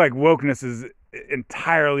doesn't look like wokeness is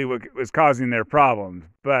entirely what was causing their problems,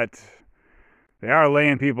 but they are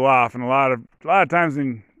laying people off, and a lot of times, at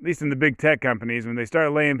least in the big tech companies, when they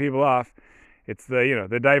start laying people off, it's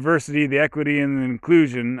the diversity, the equity, and the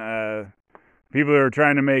inclusion. People who are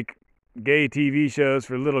trying to make gay TV shows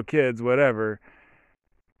for little kids, whatever,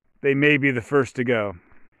 they may be the first to go.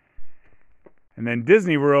 And then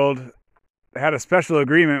Disney World had a special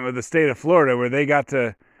agreement with the state of Florida where they got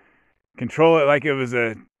to control it like it was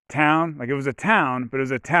a town. Like it was a town, but it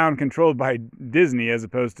was a town controlled by Disney as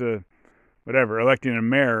opposed to, electing a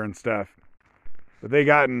mayor and stuff. But they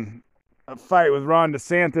got in a fight with Ron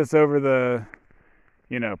DeSantis over the,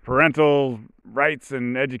 parental rights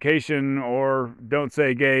and education, or don't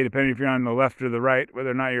say gay, depending if you're on the left or the right,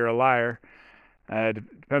 whether or not you're a liar.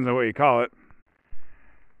 Depends on what you call it.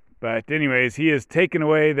 But anyways, he has taken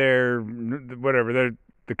away the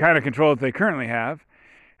kind of control that they currently have,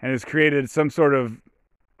 and has created some sort of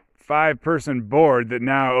 5-person board that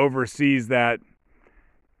now oversees that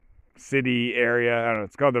city area. I don't know,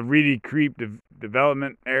 it's called the Reedy Creek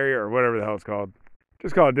Development Area, or whatever the hell it's called.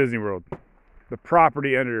 Just call it Disney World.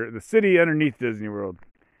 The city underneath Disney World.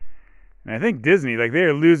 And I think Disney, they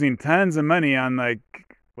are losing tons of money on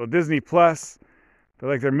Disney Plus,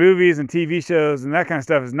 but their movies and TV shows and that kind of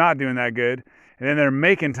stuff is not doing that good. And then they're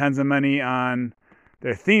making tons of money on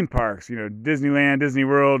their theme parks, Disneyland, Disney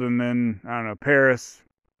World, and then, Paris,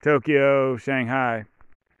 Tokyo, Shanghai.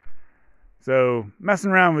 So messing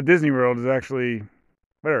around with Disney World is actually,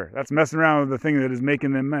 that's messing around with the thing that is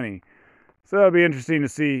making them money. So that'll be interesting to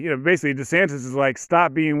see. Basically DeSantis is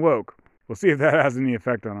stop being woke. We'll see if that has any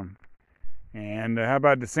effect on him. And how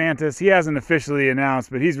about DeSantis? He hasn't officially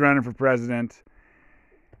announced, but he's running for president.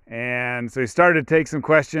 And so he started to take some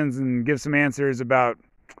questions and give some answers about,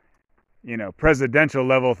 presidential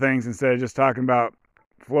level things instead of just talking about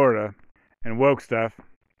Florida and woke stuff.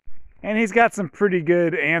 And he's got some pretty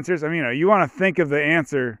good answers. I mean, you want to think of the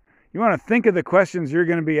answer. You want to think of the questions you're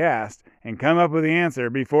going to be asked and come up with the answer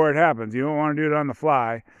before it happens. You don't want to do it on the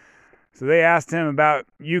fly. So they asked him about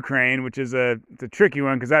Ukraine, which is it's a tricky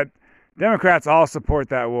one because Democrats all support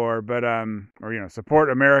that war, but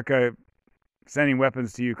support America sending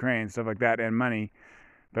weapons to Ukraine, stuff like that, and money.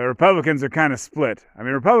 But Republicans are kind of split. I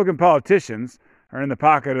mean, Republican politicians are in the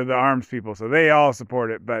pocket of the arms people, so they all support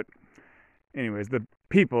it. But anyways, the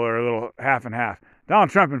people are a little half and half. Donald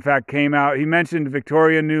Trump, in fact, came out. He mentioned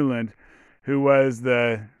Victoria Nuland, who was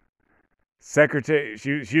the secretary.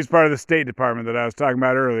 She was part of the State Department that I was talking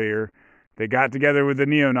about earlier. They got together with the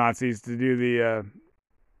neo-Nazis to do the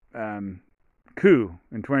coup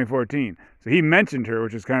in 2014. So he mentioned her,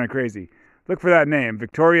 which is kind of crazy. Look for that name,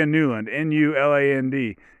 Victoria Nuland,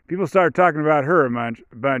 Nuland. People start talking about her a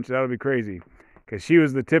bunch. That'll be crazy, because she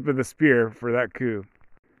was the tip of the spear for that coup,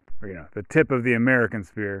 or the tip of the American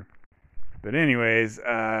spear. But anyways,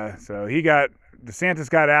 so DeSantis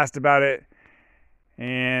got asked about it,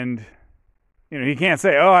 and he can't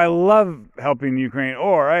say, "Oh, I love helping Ukraine,"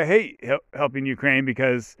 or "I hate helping Ukraine,"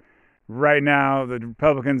 because right now the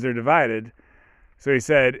Republicans are divided. So he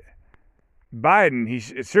said, Biden,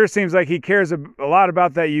 it sure seems like he cares a lot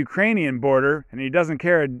about that Ukrainian border, and he doesn't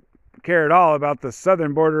care at all about the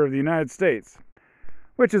southern border of the United States,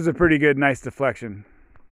 which is a pretty good, nice deflection.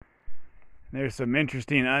 There's some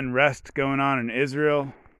interesting unrest going on in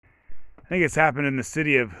Israel. I think it's happened in the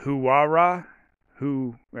city of Huwara.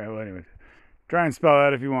 Anyways, try and spell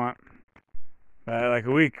that if you want. Like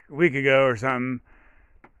a week ago or something,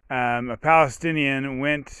 a Palestinian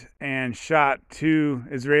went and shot 2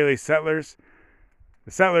 Israeli settlers.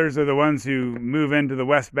 The settlers are the ones who move into the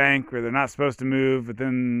West Bank where they're not supposed to move, but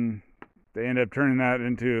then they end up turning that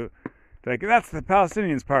into, that's the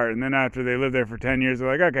Palestinians' part. And then after they live there for 10 years,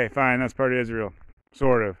 they're like, okay, fine, that's part of Israel.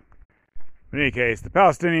 Sort of. But in any case, the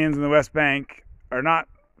Palestinians in the West Bank are not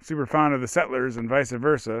super fond of the settlers and vice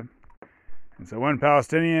versa. And so one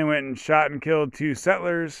Palestinian went and shot and killed 2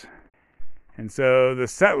 settlers. And so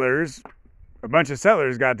a bunch of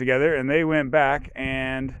settlers got together and they went back,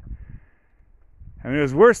 and it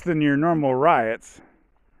was worse than your normal riots.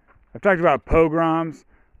 I've talked about pogroms.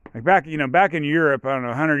 Like back in Europe, I don't know,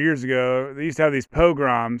 100 years ago, they used to have these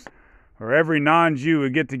pogroms where every non-Jew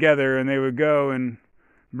would get together and they would go and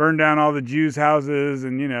burn down all the Jews' houses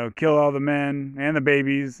and, kill all the men and the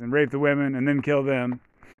babies and rape the women and then kill them.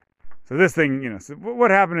 So this thing, so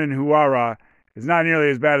what happened in Huwara is not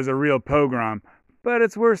nearly as bad as a real pogrom, but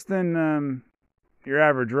it's worse than your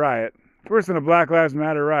average riot. It's worse than a Black Lives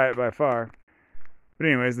Matter riot by far. But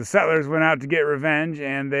anyways, the settlers went out to get revenge,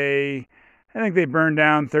 and I think they burned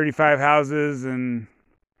down 35 houses, and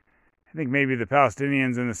I think maybe the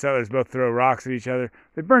Palestinians and the settlers both throw rocks at each other.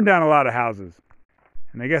 They burned down a lot of houses.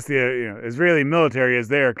 And I guess the Israeli military is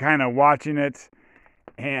there kind of watching it,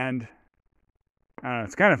 and I don't know,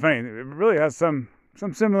 it's kind of funny. It really has some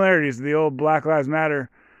similarities to the old Black Lives Matter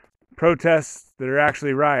protests that are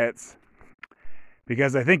actually riots.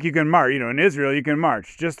 Because I think you can march, in Israel you can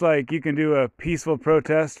march. Just like you can do a peaceful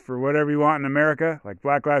protest for whatever you want in America, like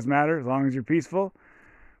Black Lives Matter, as long as you're peaceful.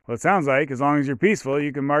 Well, it sounds like as long as you're peaceful,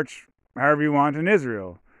 you can march however you want in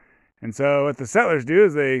Israel. And so what the settlers do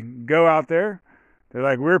is they go out there. They're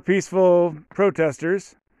like, we're peaceful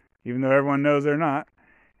protesters, even though everyone knows they're not.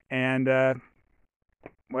 And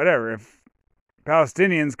whatever, if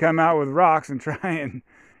Palestinians come out with rocks and try and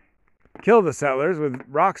kill the settlers with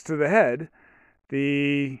rocks to the head,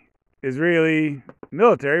 the Israeli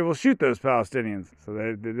military will shoot those Palestinians. So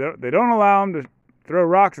they don't allow them to throw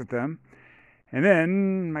rocks at them. And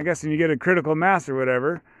then, I guess when you get a critical mass or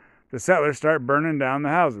whatever, the settlers start burning down the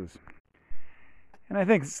houses. And I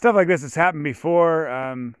think stuff like this has happened before.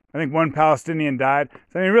 I think one Palestinian died.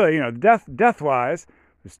 So, really, death-wise,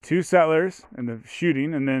 there's 2 settlers in the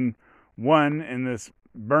shooting, and then 1 in this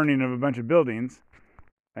burning of a bunch of buildings.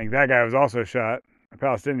 I think that guy was also shot, a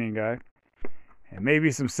Palestinian guy. And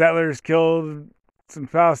maybe some settlers killed some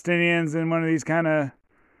Palestinians in one of these kind of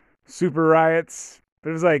super riots. But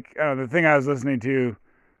it was like, the thing I was listening to,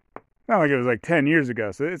 not like it was like 10 years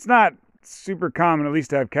ago. So it's not super common, at least,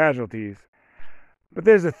 to have casualties. But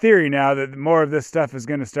there's a theory now that more of this stuff is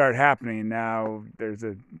going to start happening. Now, there's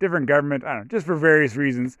a different government, just for various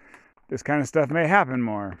reasons, this kind of stuff may happen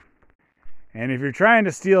more. And if you're trying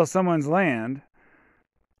to steal someone's land,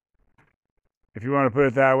 if you want to put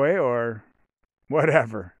it that way, or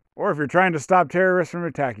whatever, or if you're trying to stop terrorists from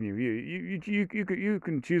attacking you, you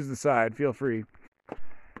can choose the side. Feel free.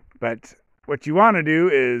 But what you want to do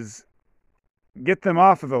is get them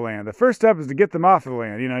off of the land. The first step is to get them off of the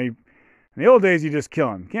land. In the old days, you just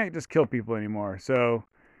kill them. You can't just kill people anymore. So,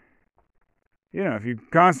 if you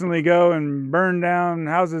constantly go and burn down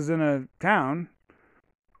houses in a town,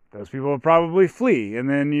 those people will probably flee. And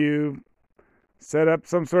then you set up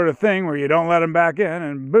some sort of thing where you don't let them back in,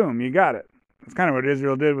 and boom, you got it. That's kind of what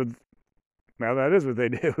Israel did that is what they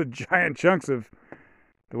did with giant chunks of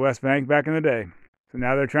the West Bank back in the day. So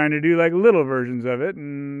now they're trying to do like little versions of it,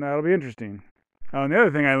 and that'll be interesting. Oh, and the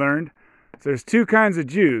other thing I learned, so there's two kinds of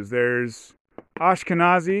Jews. There's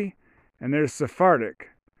Ashkenazi and there's Sephardic.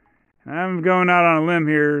 And I'm going out on a limb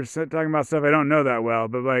here, talking about stuff I don't know that well,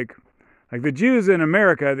 but like the Jews in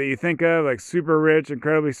America that you think of, like super rich,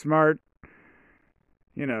 incredibly smart,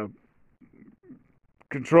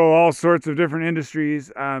 control all sorts of different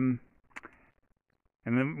industries. And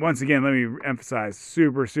then once again, let me emphasize,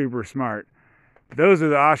 super, super smart. Those are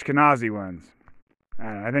the Ashkenazi ones.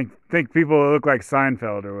 I think people that look like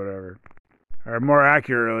Seinfeld or whatever, or more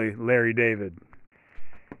accurately, Larry David.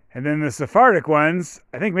 And then the Sephardic ones,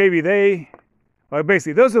 I think maybe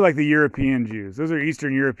basically those are like the European Jews. Those are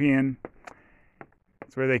Eastern European.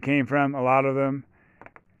 That's where they came from, a lot of them.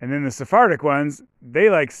 And then the Sephardic ones, they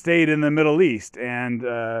stayed in the Middle East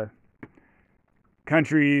and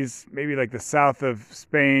countries, maybe like the south of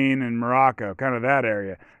Spain and Morocco, kind of that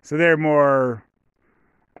area. So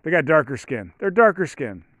they got darker skin. They're darker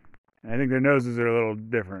skin. And I think their noses are a little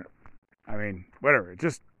different. I mean, whatever.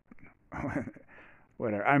 Just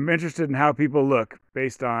whatever. I'm interested in how people look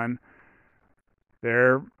based on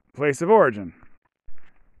their place of origin.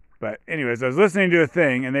 But anyways, I was listening to a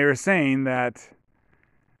thing, and they were saying that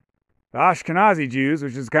the Ashkenazi Jews,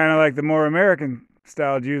 which is kind of like the more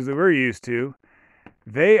American-style Jews that we're used to,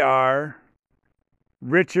 they are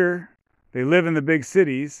richer, they live in the big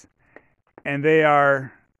cities, and they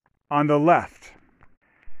are on the left.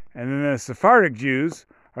 And then the Sephardic Jews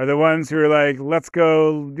are the ones who are like, let's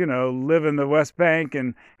go, live in the West Bank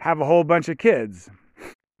and have a whole bunch of kids.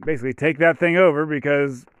 Basically take that thing over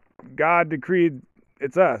because God decreed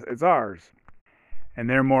it's ours. And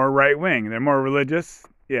they're more right-wing. They're more religious.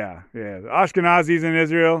 Yeah. The Ashkenazis in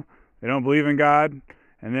Israel, they don't believe in God.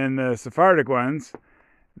 And then the Sephardic ones,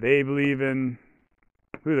 they believe in,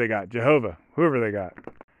 who they got? Jehovah, whoever they got.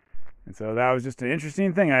 And so that was just an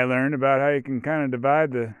interesting thing I learned about how you can kind of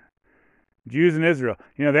divide the Jews in Israel.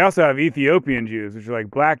 They also have Ethiopian Jews, which are like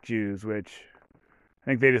black Jews, which I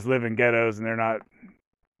think they just live in ghettos and they're not,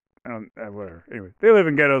 whatever. Anyway, they live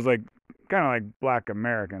in ghettos kind of like black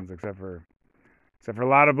Americans, except for a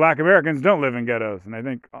lot of black Americans don't live in ghettos. And I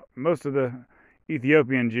think most of the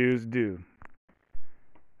Ethiopian Jews do.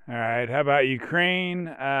 All right, how about Ukraine?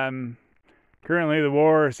 Currently the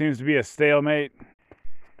war seems to be a stalemate.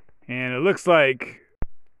 And it looks like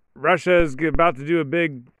Russia is about to do a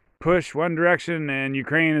big push one direction, and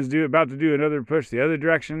Ukraine is about to do another push the other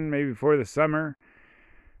direction, maybe before the summer.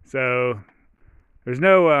 So there's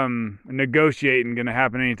no negotiating going to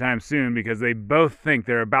happen anytime soon because they both think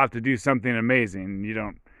they're about to do something amazing. You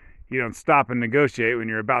don't stop and negotiate when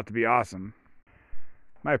you're about to be awesome.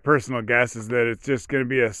 My personal guess is that it's just going to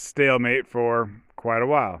be a stalemate for quite a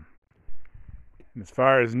while. And as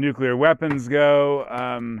far as nuclear weapons go,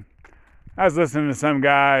 I was listening to some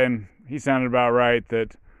guy, and he sounded about right,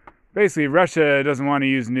 that basically Russia doesn't want to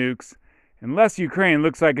use nukes unless Ukraine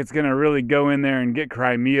looks like it's going to really go in there and get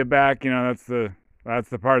Crimea back. That's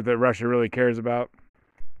the part that Russia really cares about.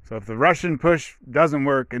 So if the Russian push doesn't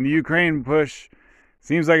work and the Ukraine push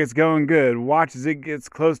seems like it's going good, watch as it gets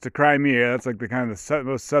close to Crimea. That's like the kind of the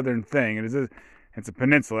most southern thing. It's a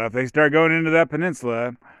peninsula. If they start going into that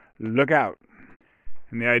peninsula, look out.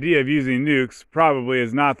 And the idea of using nukes probably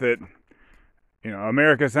is not that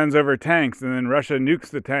America sends over tanks and then Russia nukes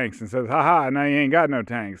the tanks and says, haha, now you ain't got no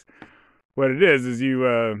tanks. What it is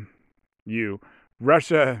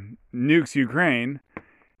Russia nukes Ukraine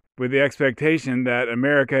with the expectation that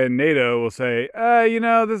America and NATO will say,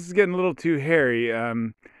 this is getting a little too hairy.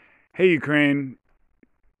 Hey, Ukraine,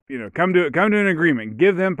 come to an agreement.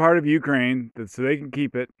 Give them part of Ukraine so they can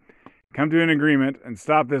keep it. Come to an agreement and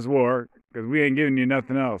stop this war because we ain't giving you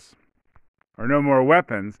nothing else. Or no more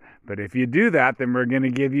weapons, but if you do that, then we're going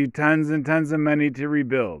to give you tons and tons of money to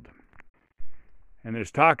rebuild. And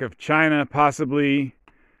there's talk of China possibly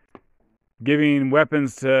giving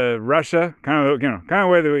weapons to Russia, kind of the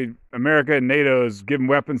way that America and NATO is giving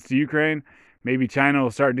weapons to Ukraine. Maybe China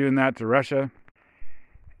will start doing that to Russia.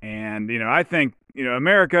 And I think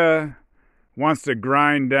America wants to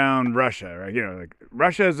grind down Russia, right?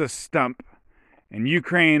 Russia is a stump, and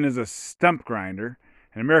Ukraine is a stump grinder,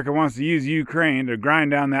 and America wants to use Ukraine to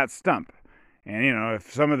grind down that stump. And,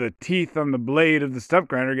 if some of the teeth on the blade of the stump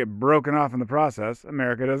grinder get broken off in the process,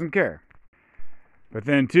 America doesn't care. But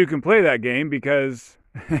then two can play that game because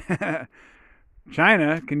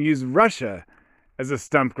China can use Russia as a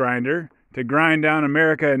stump grinder to grind down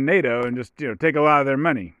America and NATO and just, take a lot of their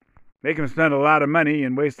money. Make them spend a lot of money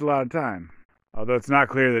and waste a lot of time. Although it's not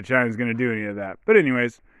clear that China's going to do any of that. But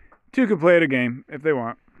anyways, two can play the game if they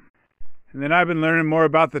want. And then I've been learning more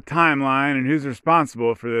about the timeline and who's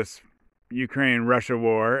responsible for this Ukraine-Russia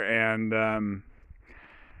war. And in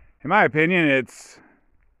my opinion, it's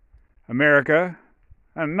America.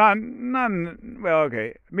 Maybe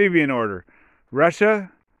in order.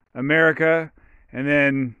 Russia, America, and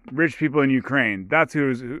then rich people in Ukraine. Those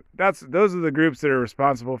are the groups that are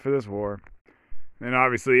responsible for this war. And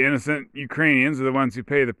obviously innocent Ukrainians are the ones who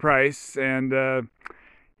pay the price. And, a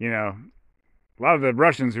lot of the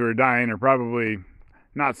Russians who are dying are probably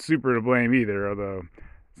not super to blame either, although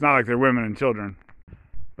it's not like they're women and children.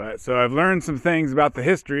 But so I've learned some things about the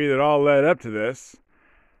history that all led up to this.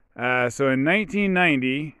 So in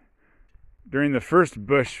 1990, during the first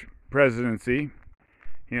Bush presidency,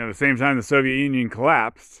 the same time the Soviet Union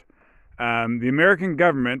collapsed, the American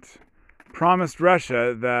government promised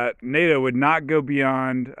Russia that NATO would not go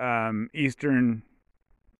beyond East Germany.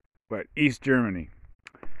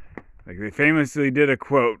 Like they famously did a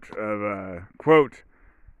quote of,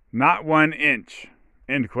 not 1 inch,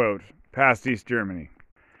 end quote, past East Germany.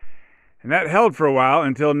 And that held for a while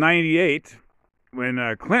until 98,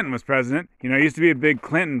 when Clinton was president. I used to be a big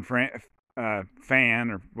Clinton fan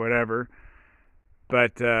or whatever.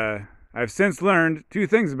 But I've since learned two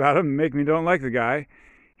things about him that make me don't like the guy.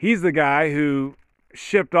 He's the guy who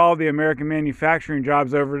shipped all the American manufacturing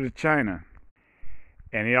jobs over to China.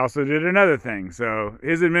 And he also did another thing. So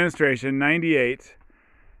his administration, 98,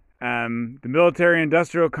 the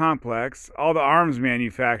military-industrial complex, all the arms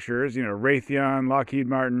manufacturers, Raytheon, Lockheed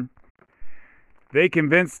Martin, they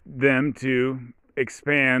convinced them to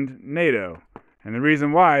expand NATO. And the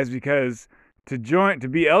reason why is because to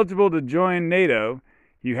be eligible to join NATO,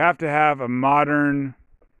 you have to have a modern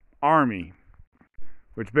army,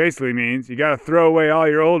 which basically means you got to throw away all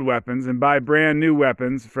your old weapons and buy brand new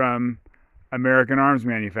weapons from American arms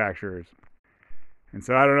manufacturers. And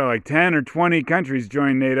so I don't know, like 10 or 20 countries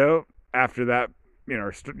joined NATO after that.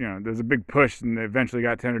 There's a big push, and they eventually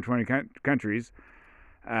got 10 or 20 countries.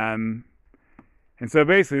 And so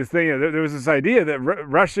basically, this thing, there was this idea that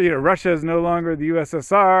Russia is no longer the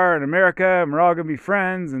USSR and America, and we're all going to be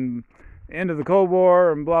friends, and end of the Cold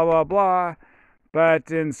War, and blah blah blah.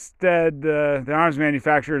 But instead, the arms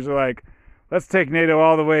manufacturers are like, let's take NATO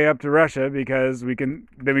all the way up to Russia because we can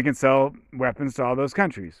sell weapons to all those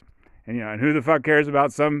countries. And who the fuck cares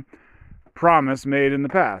about some promise made in the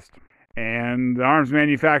past? And the arms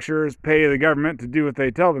manufacturers pay the government to do what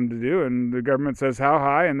they tell them to do, and the government says how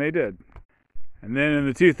high, and they did. And then in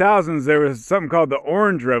the 2000s, there was something called the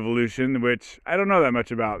Orange Revolution, which I don't know that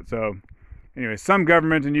much about. So anyway, some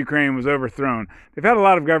government in Ukraine was overthrown. They've had a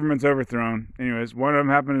lot of governments overthrown. Anyways, one of them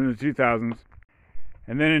happened in the 2000s.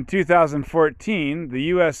 And then in 2014, the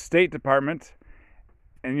U.S. State Department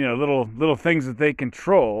and, little things that they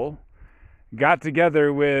control got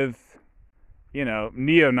together with,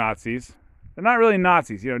 neo-Nazis. They're not really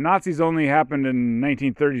Nazis. Nazis only happened in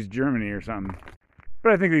 1930s Germany or something.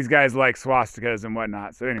 But I think these guys like swastikas and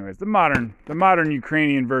whatnot. So anyways, the modern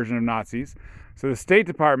Ukrainian version of Nazis. So the State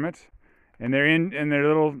Department and their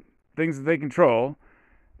little things that they control,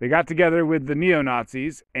 they got together with the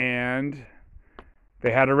neo-Nazis and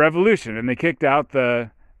they had a revolution, and they kicked out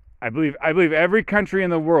I believe every country in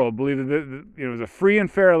the world believed that it was a free and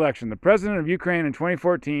fair election. The president of Ukraine in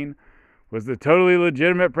 2014 was the totally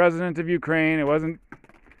legitimate president of Ukraine. It wasn't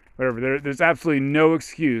whatever. There's absolutely no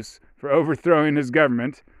excuse for overthrowing his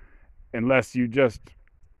government unless you just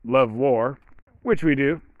love war, which we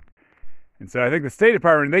do. And so I think the State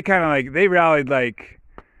Department, they rallied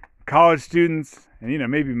college students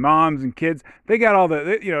and, maybe moms and kids. They got all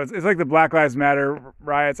it's like the Black Lives Matter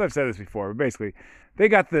riots. I've said this before, but basically they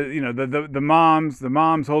got the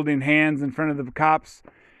moms holding hands in front of the cops.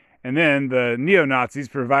 And then the neo-Nazis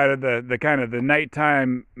provided the kind of the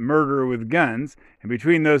nighttime murder with guns. And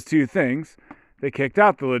between those two things, they kicked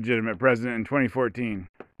out the legitimate president in 2014.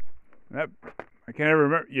 I can never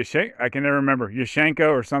remember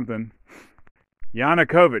Yushchenko or something.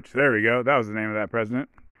 Yanukovych. There we go. That was the name of that president.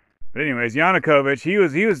 But anyways, Yanukovych, he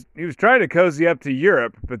was trying to cozy up to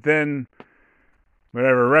Europe, but then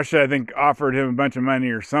Russia I think offered him a bunch of money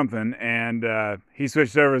or something, and he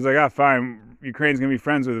switched over. He's like, fine, Ukraine's gonna be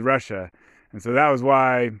friends with Russia, and so that was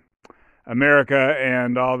why America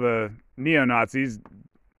and all the neo-Nazis.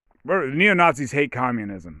 Neo-Nazis hate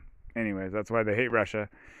communism. Anyways, that's why they hate Russia.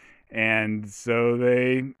 And so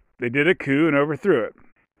they did a coup and overthrew it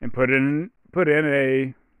and put in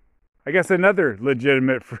a, I guess, another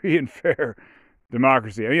legitimate, free and fair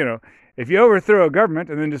democracy. You know, if you overthrow a government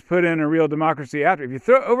and then just put in a real democracy after, if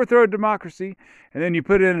you overthrow a democracy and then you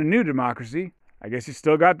put in a new democracy, I guess you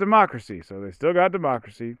still got democracy. So they still got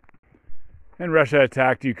democracy. And Russia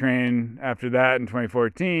attacked Ukraine after that in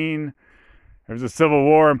 2014. There was a civil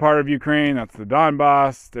war in part of Ukraine. That's the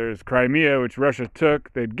Donbass. There's Crimea, which Russia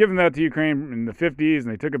took. They'd given that to Ukraine in the 50s,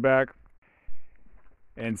 and they took it back.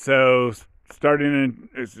 And so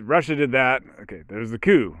Russia did that. Okay, there was the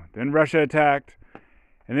coup. Then Russia attacked.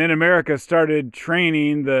 And then America started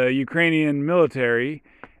training the Ukrainian military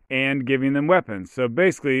and giving them weapons. So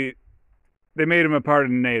basically, they made them a part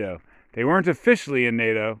of NATO. They weren't officially in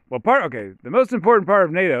NATO. Well, the most important part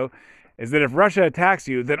of NATO is that if Russia attacks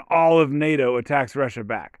you, then all of NATO attacks Russia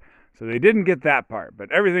back. So they didn't get that part,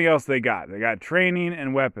 but everything else they got. They got training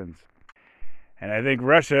and weapons. And I think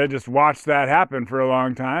Russia just watched that happen for a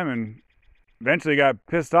long time and eventually got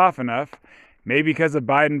pissed off enough, maybe because of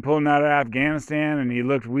Biden pulling out of Afghanistan and he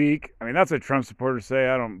looked weak. I mean, that's what Trump supporters say.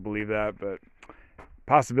 I don't believe that, but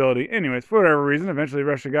possibility. Anyways, for whatever reason, eventually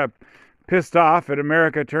Russia got pissed off at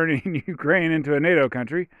America turning Ukraine into a NATO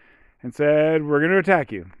country and said, we're going to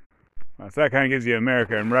attack you. Well, so that kind of gives you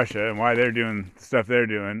America and Russia and why they're doing the stuff they're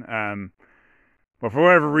doing. But for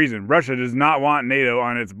whatever reason, Russia does not want NATO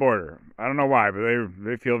on its border. I don't know why, but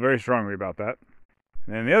they feel very strongly about that.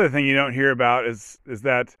 And then the other thing you don't hear about is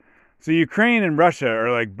that so Ukraine and Russia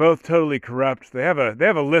are like both totally corrupt. They have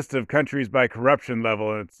a list of countries by corruption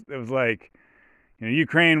level. And it was like, you know,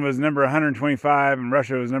 Ukraine was number 125 and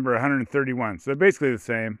Russia was number 131. So they're basically the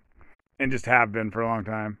same and just have been for a long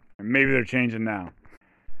time. And maybe they're changing now.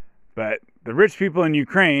 But the rich people in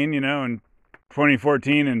Ukraine, you know, in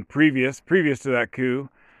 2014 and previous to that coup,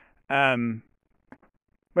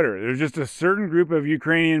 whatever, there's just a certain group of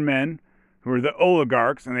Ukrainian men who were the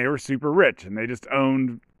oligarchs and they were super rich and they just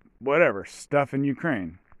owned whatever stuff in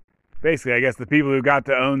Ukraine. Basically, I guess the people who got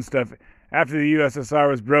to own stuff after the USSR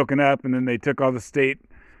was broken up and then they took all the state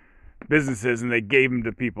businesses and they gave them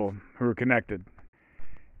to people who were connected.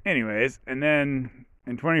 Anyways, and then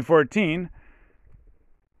in 2014,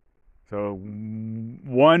 so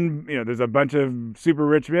there's a bunch of super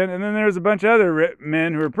rich men, and then there's a bunch of other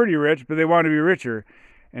men who are pretty rich, but they want to be richer,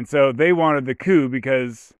 and so they wanted the coup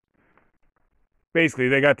because basically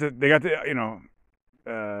they got to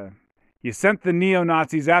you sent the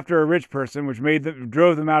neo-Nazis after a rich person, which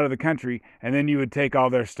drove them out of the country, and then you would take all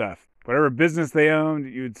their stuff, whatever business they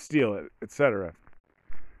owned, you would steal it, etc.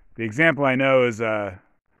 The example I know is like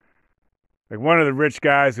one of the rich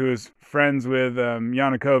guys who was friends with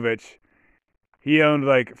Yanukovych. He owned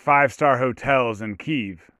like 5-star hotels in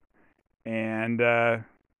Kyiv. And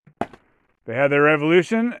they had their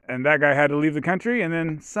revolution, and that guy had to leave the country, and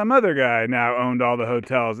then some other guy now owned all the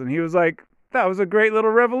hotels. And he was like, that was a great little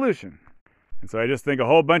revolution. And so I just think a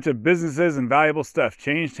whole bunch of businesses and valuable stuff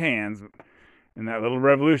changed hands in that little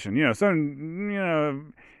revolution.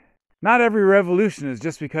 Not every revolution is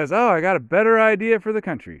just because, I got a better idea for the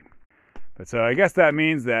country. But so I guess that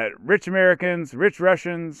means that rich Americans, rich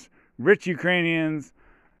Russians, rich Ukrainians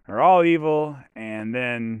are all evil, and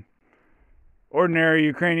then ordinary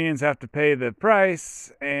Ukrainians have to pay the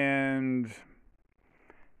price, and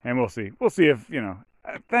we'll see. We'll see if,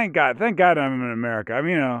 thank God I'm in America. I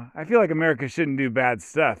mean, I feel like America shouldn't do bad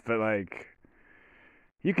stuff, but like,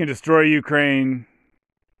 you can destroy Ukraine,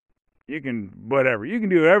 you can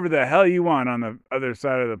do whatever the hell you want on the other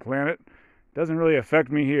side of the planet. It doesn't really affect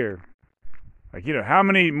me here. Like, how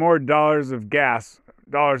many more dollars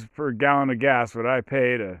per gallon of gas would I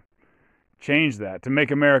pay to change that, to make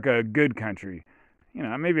America a good country?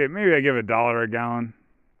 Maybe I give $1 a gallon.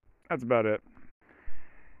 That's about it.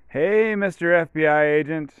 Hey, Mr. FBI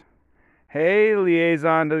agent. Hey,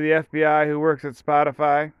 liaison to the FBI who works at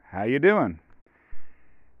Spotify. How you doing?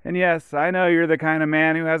 And yes, I know you're the kind of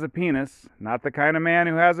man who has a penis, not the kind of man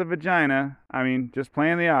who has a vagina. I mean, just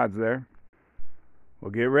playing the odds there. Well,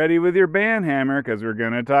 get ready with your band hammer, because we're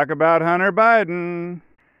going to talk about Hunter Biden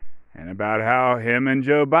and about how him and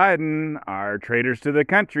Joe Biden are traitors to the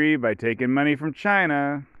country by taking money from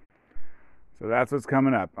China. So that's what's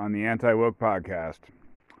coming up on the Anti-Woke Podcast.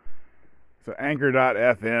 So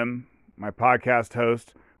Anchor.fm, my podcast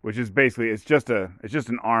host, which is basically, it's just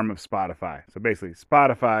an arm of Spotify. So basically,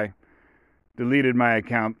 Spotify deleted my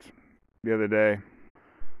account the other day.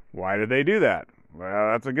 Why did they do that?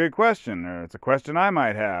 Well, that's a good question, or it's a question I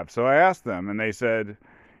might have. So I asked them, and they said,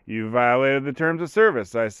 You violated the terms of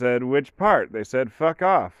service. I said, which part? They said, fuck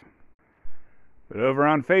off. But over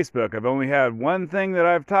on Facebook, I've only had one thing that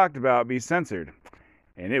I've talked about be censored,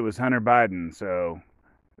 and it was Hunter Biden, so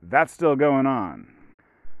that's still going on.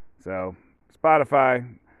 So, Spotify,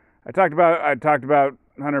 I talked about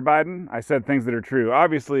Hunter Biden. I said things that are true.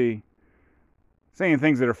 Obviously, saying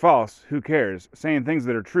things that are false, who cares? Saying things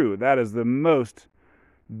that are true, that is the most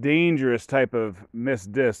dangerous type of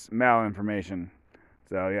malinformation.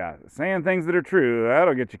 So yeah, saying things that are true,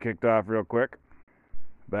 that'll get you kicked off real quick.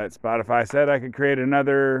 But Spotify said I could create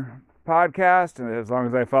another podcast, and as long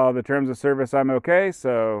as I follow the terms of service, I'm okay.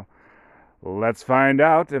 So let's find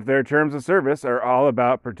out if their terms of service are all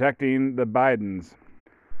about protecting the Bidens.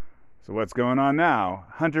 So what's going on now?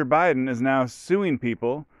 Hunter Biden is now suing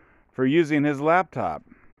people for using his laptop.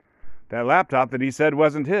 That laptop that he said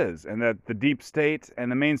wasn't his, and that the deep state and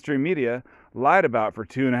the mainstream media lied about for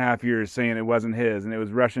 2.5 years, saying it wasn't his and it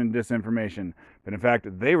was Russian disinformation. But in fact,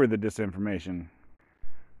 they were the disinformation.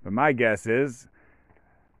 But my guess is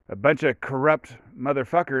a bunch of corrupt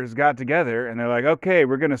motherfuckers got together and they're like, okay,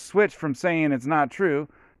 we're going to switch from saying it's not true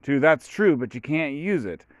to that's true, but you can't use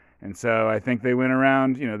it. And so I think they went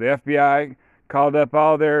around, the FBI called up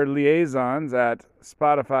all their liaisons at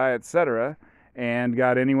Spotify, etc., and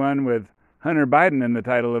got anyone with Hunter Biden in the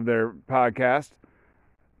title of their podcast.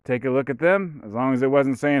 Take a look at them. As long as it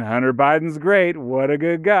wasn't saying Hunter Biden's great, what a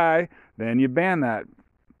good guy, then you ban that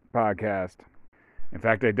podcast. In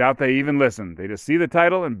fact, I doubt they even listen. They just see the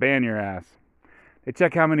title and ban your ass. They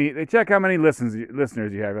check how many listeners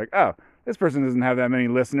you have. Like, oh, this person doesn't have that many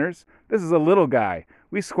listeners. This is a little guy.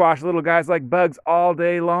 We squash little guys like bugs all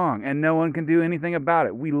day long, and no one can do anything about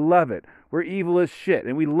it. We love it. We're evil as shit,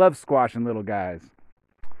 and we love squashing little guys.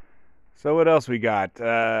 So what else we got?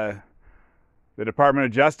 The Department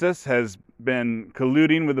of Justice has been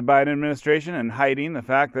colluding with the Biden administration and hiding the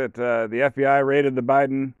fact that the FBI raided the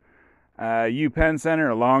Biden UPenn Center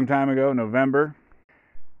a long time ago, November,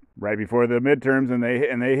 right before the midterms, and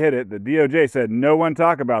they hid it. The DOJ said, no one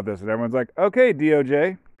talk about this. And everyone's like, okay,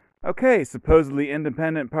 DOJ. Okay, supposedly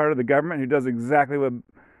independent part of the government who does exactly what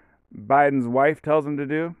Biden's wife tells him to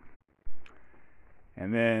do.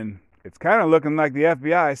 And then it's kind of looking like the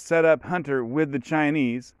FBI set up Hunter with the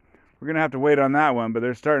Chinese. We're going to have to wait on that one, but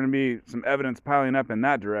there's starting to be some evidence piling up in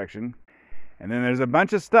that direction. And then there's a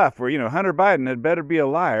bunch of stuff where, Hunter Biden had better be a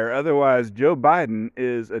liar, otherwise Joe Biden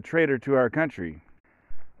is a traitor to our country.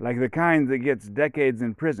 Like the kind that gets decades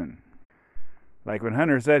in prison. Like when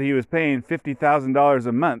Hunter said he was paying $50,000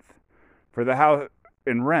 a month for the house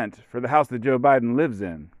in rent for the house that Joe Biden lives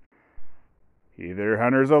in. Either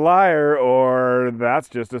Hunter's a liar or that's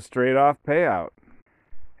just a straight off payout.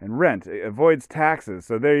 And rent, it avoids taxes.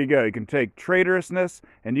 So there you go. You can take traitorousness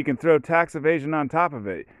and you can throw tax evasion on top of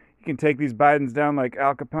it. You can take these Bidens down like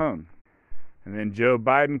Al Capone. And then Joe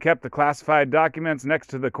Biden kept the classified documents next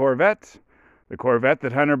to the Corvette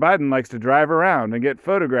that Hunter Biden likes to drive around and get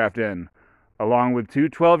photographed in, along with two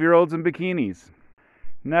 12-year-olds in bikinis.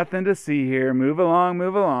 Nothing to see here. Move along,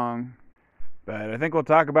 move along. But I think we'll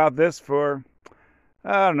talk about this for,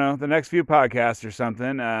 the next few podcasts or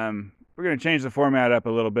something. We're going to change the format up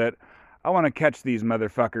a little bit. I want to catch these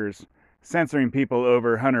motherfuckers censoring people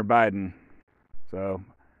over Hunter Biden. So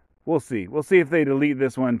we'll see. We'll see if they delete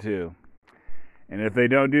this one too. And if they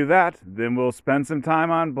don't do that, then we'll spend some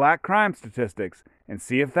time on black crime statistics and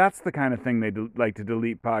see if that's the kind of thing they like to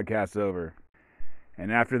delete podcasts over.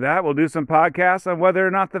 And after that, we'll do some podcasts on whether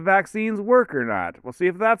or not the vaccines work or not. We'll see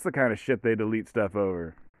if that's the kind of shit they delete stuff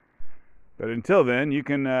over. But until then,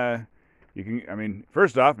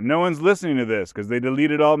 first off, no one's listening to this because they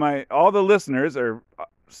deleted all the listeners are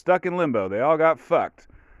stuck in limbo. They all got fucked.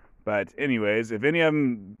 But anyways, if any of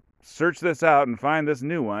them search this out and find this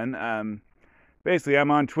new one, basically I'm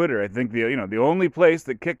on Twitter. I think the only place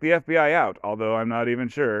that kicked the FBI out, although I'm not even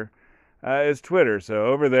sure, is Twitter. So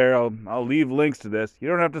over there, I'll leave links to this. You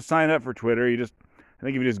don't have to sign up for Twitter. I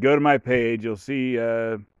think if you just go to my page, you'll see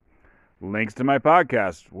links to my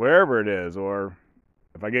podcast, wherever it is. Or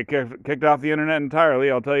if I get kicked off the internet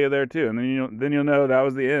entirely, I'll tell you there too. And then you'll know that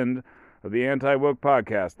was the end of the Anti-Woke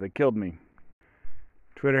Podcast. They killed me.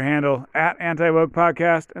 Twitter handle @AntiWoke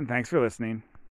Podcast, and thanks for listening.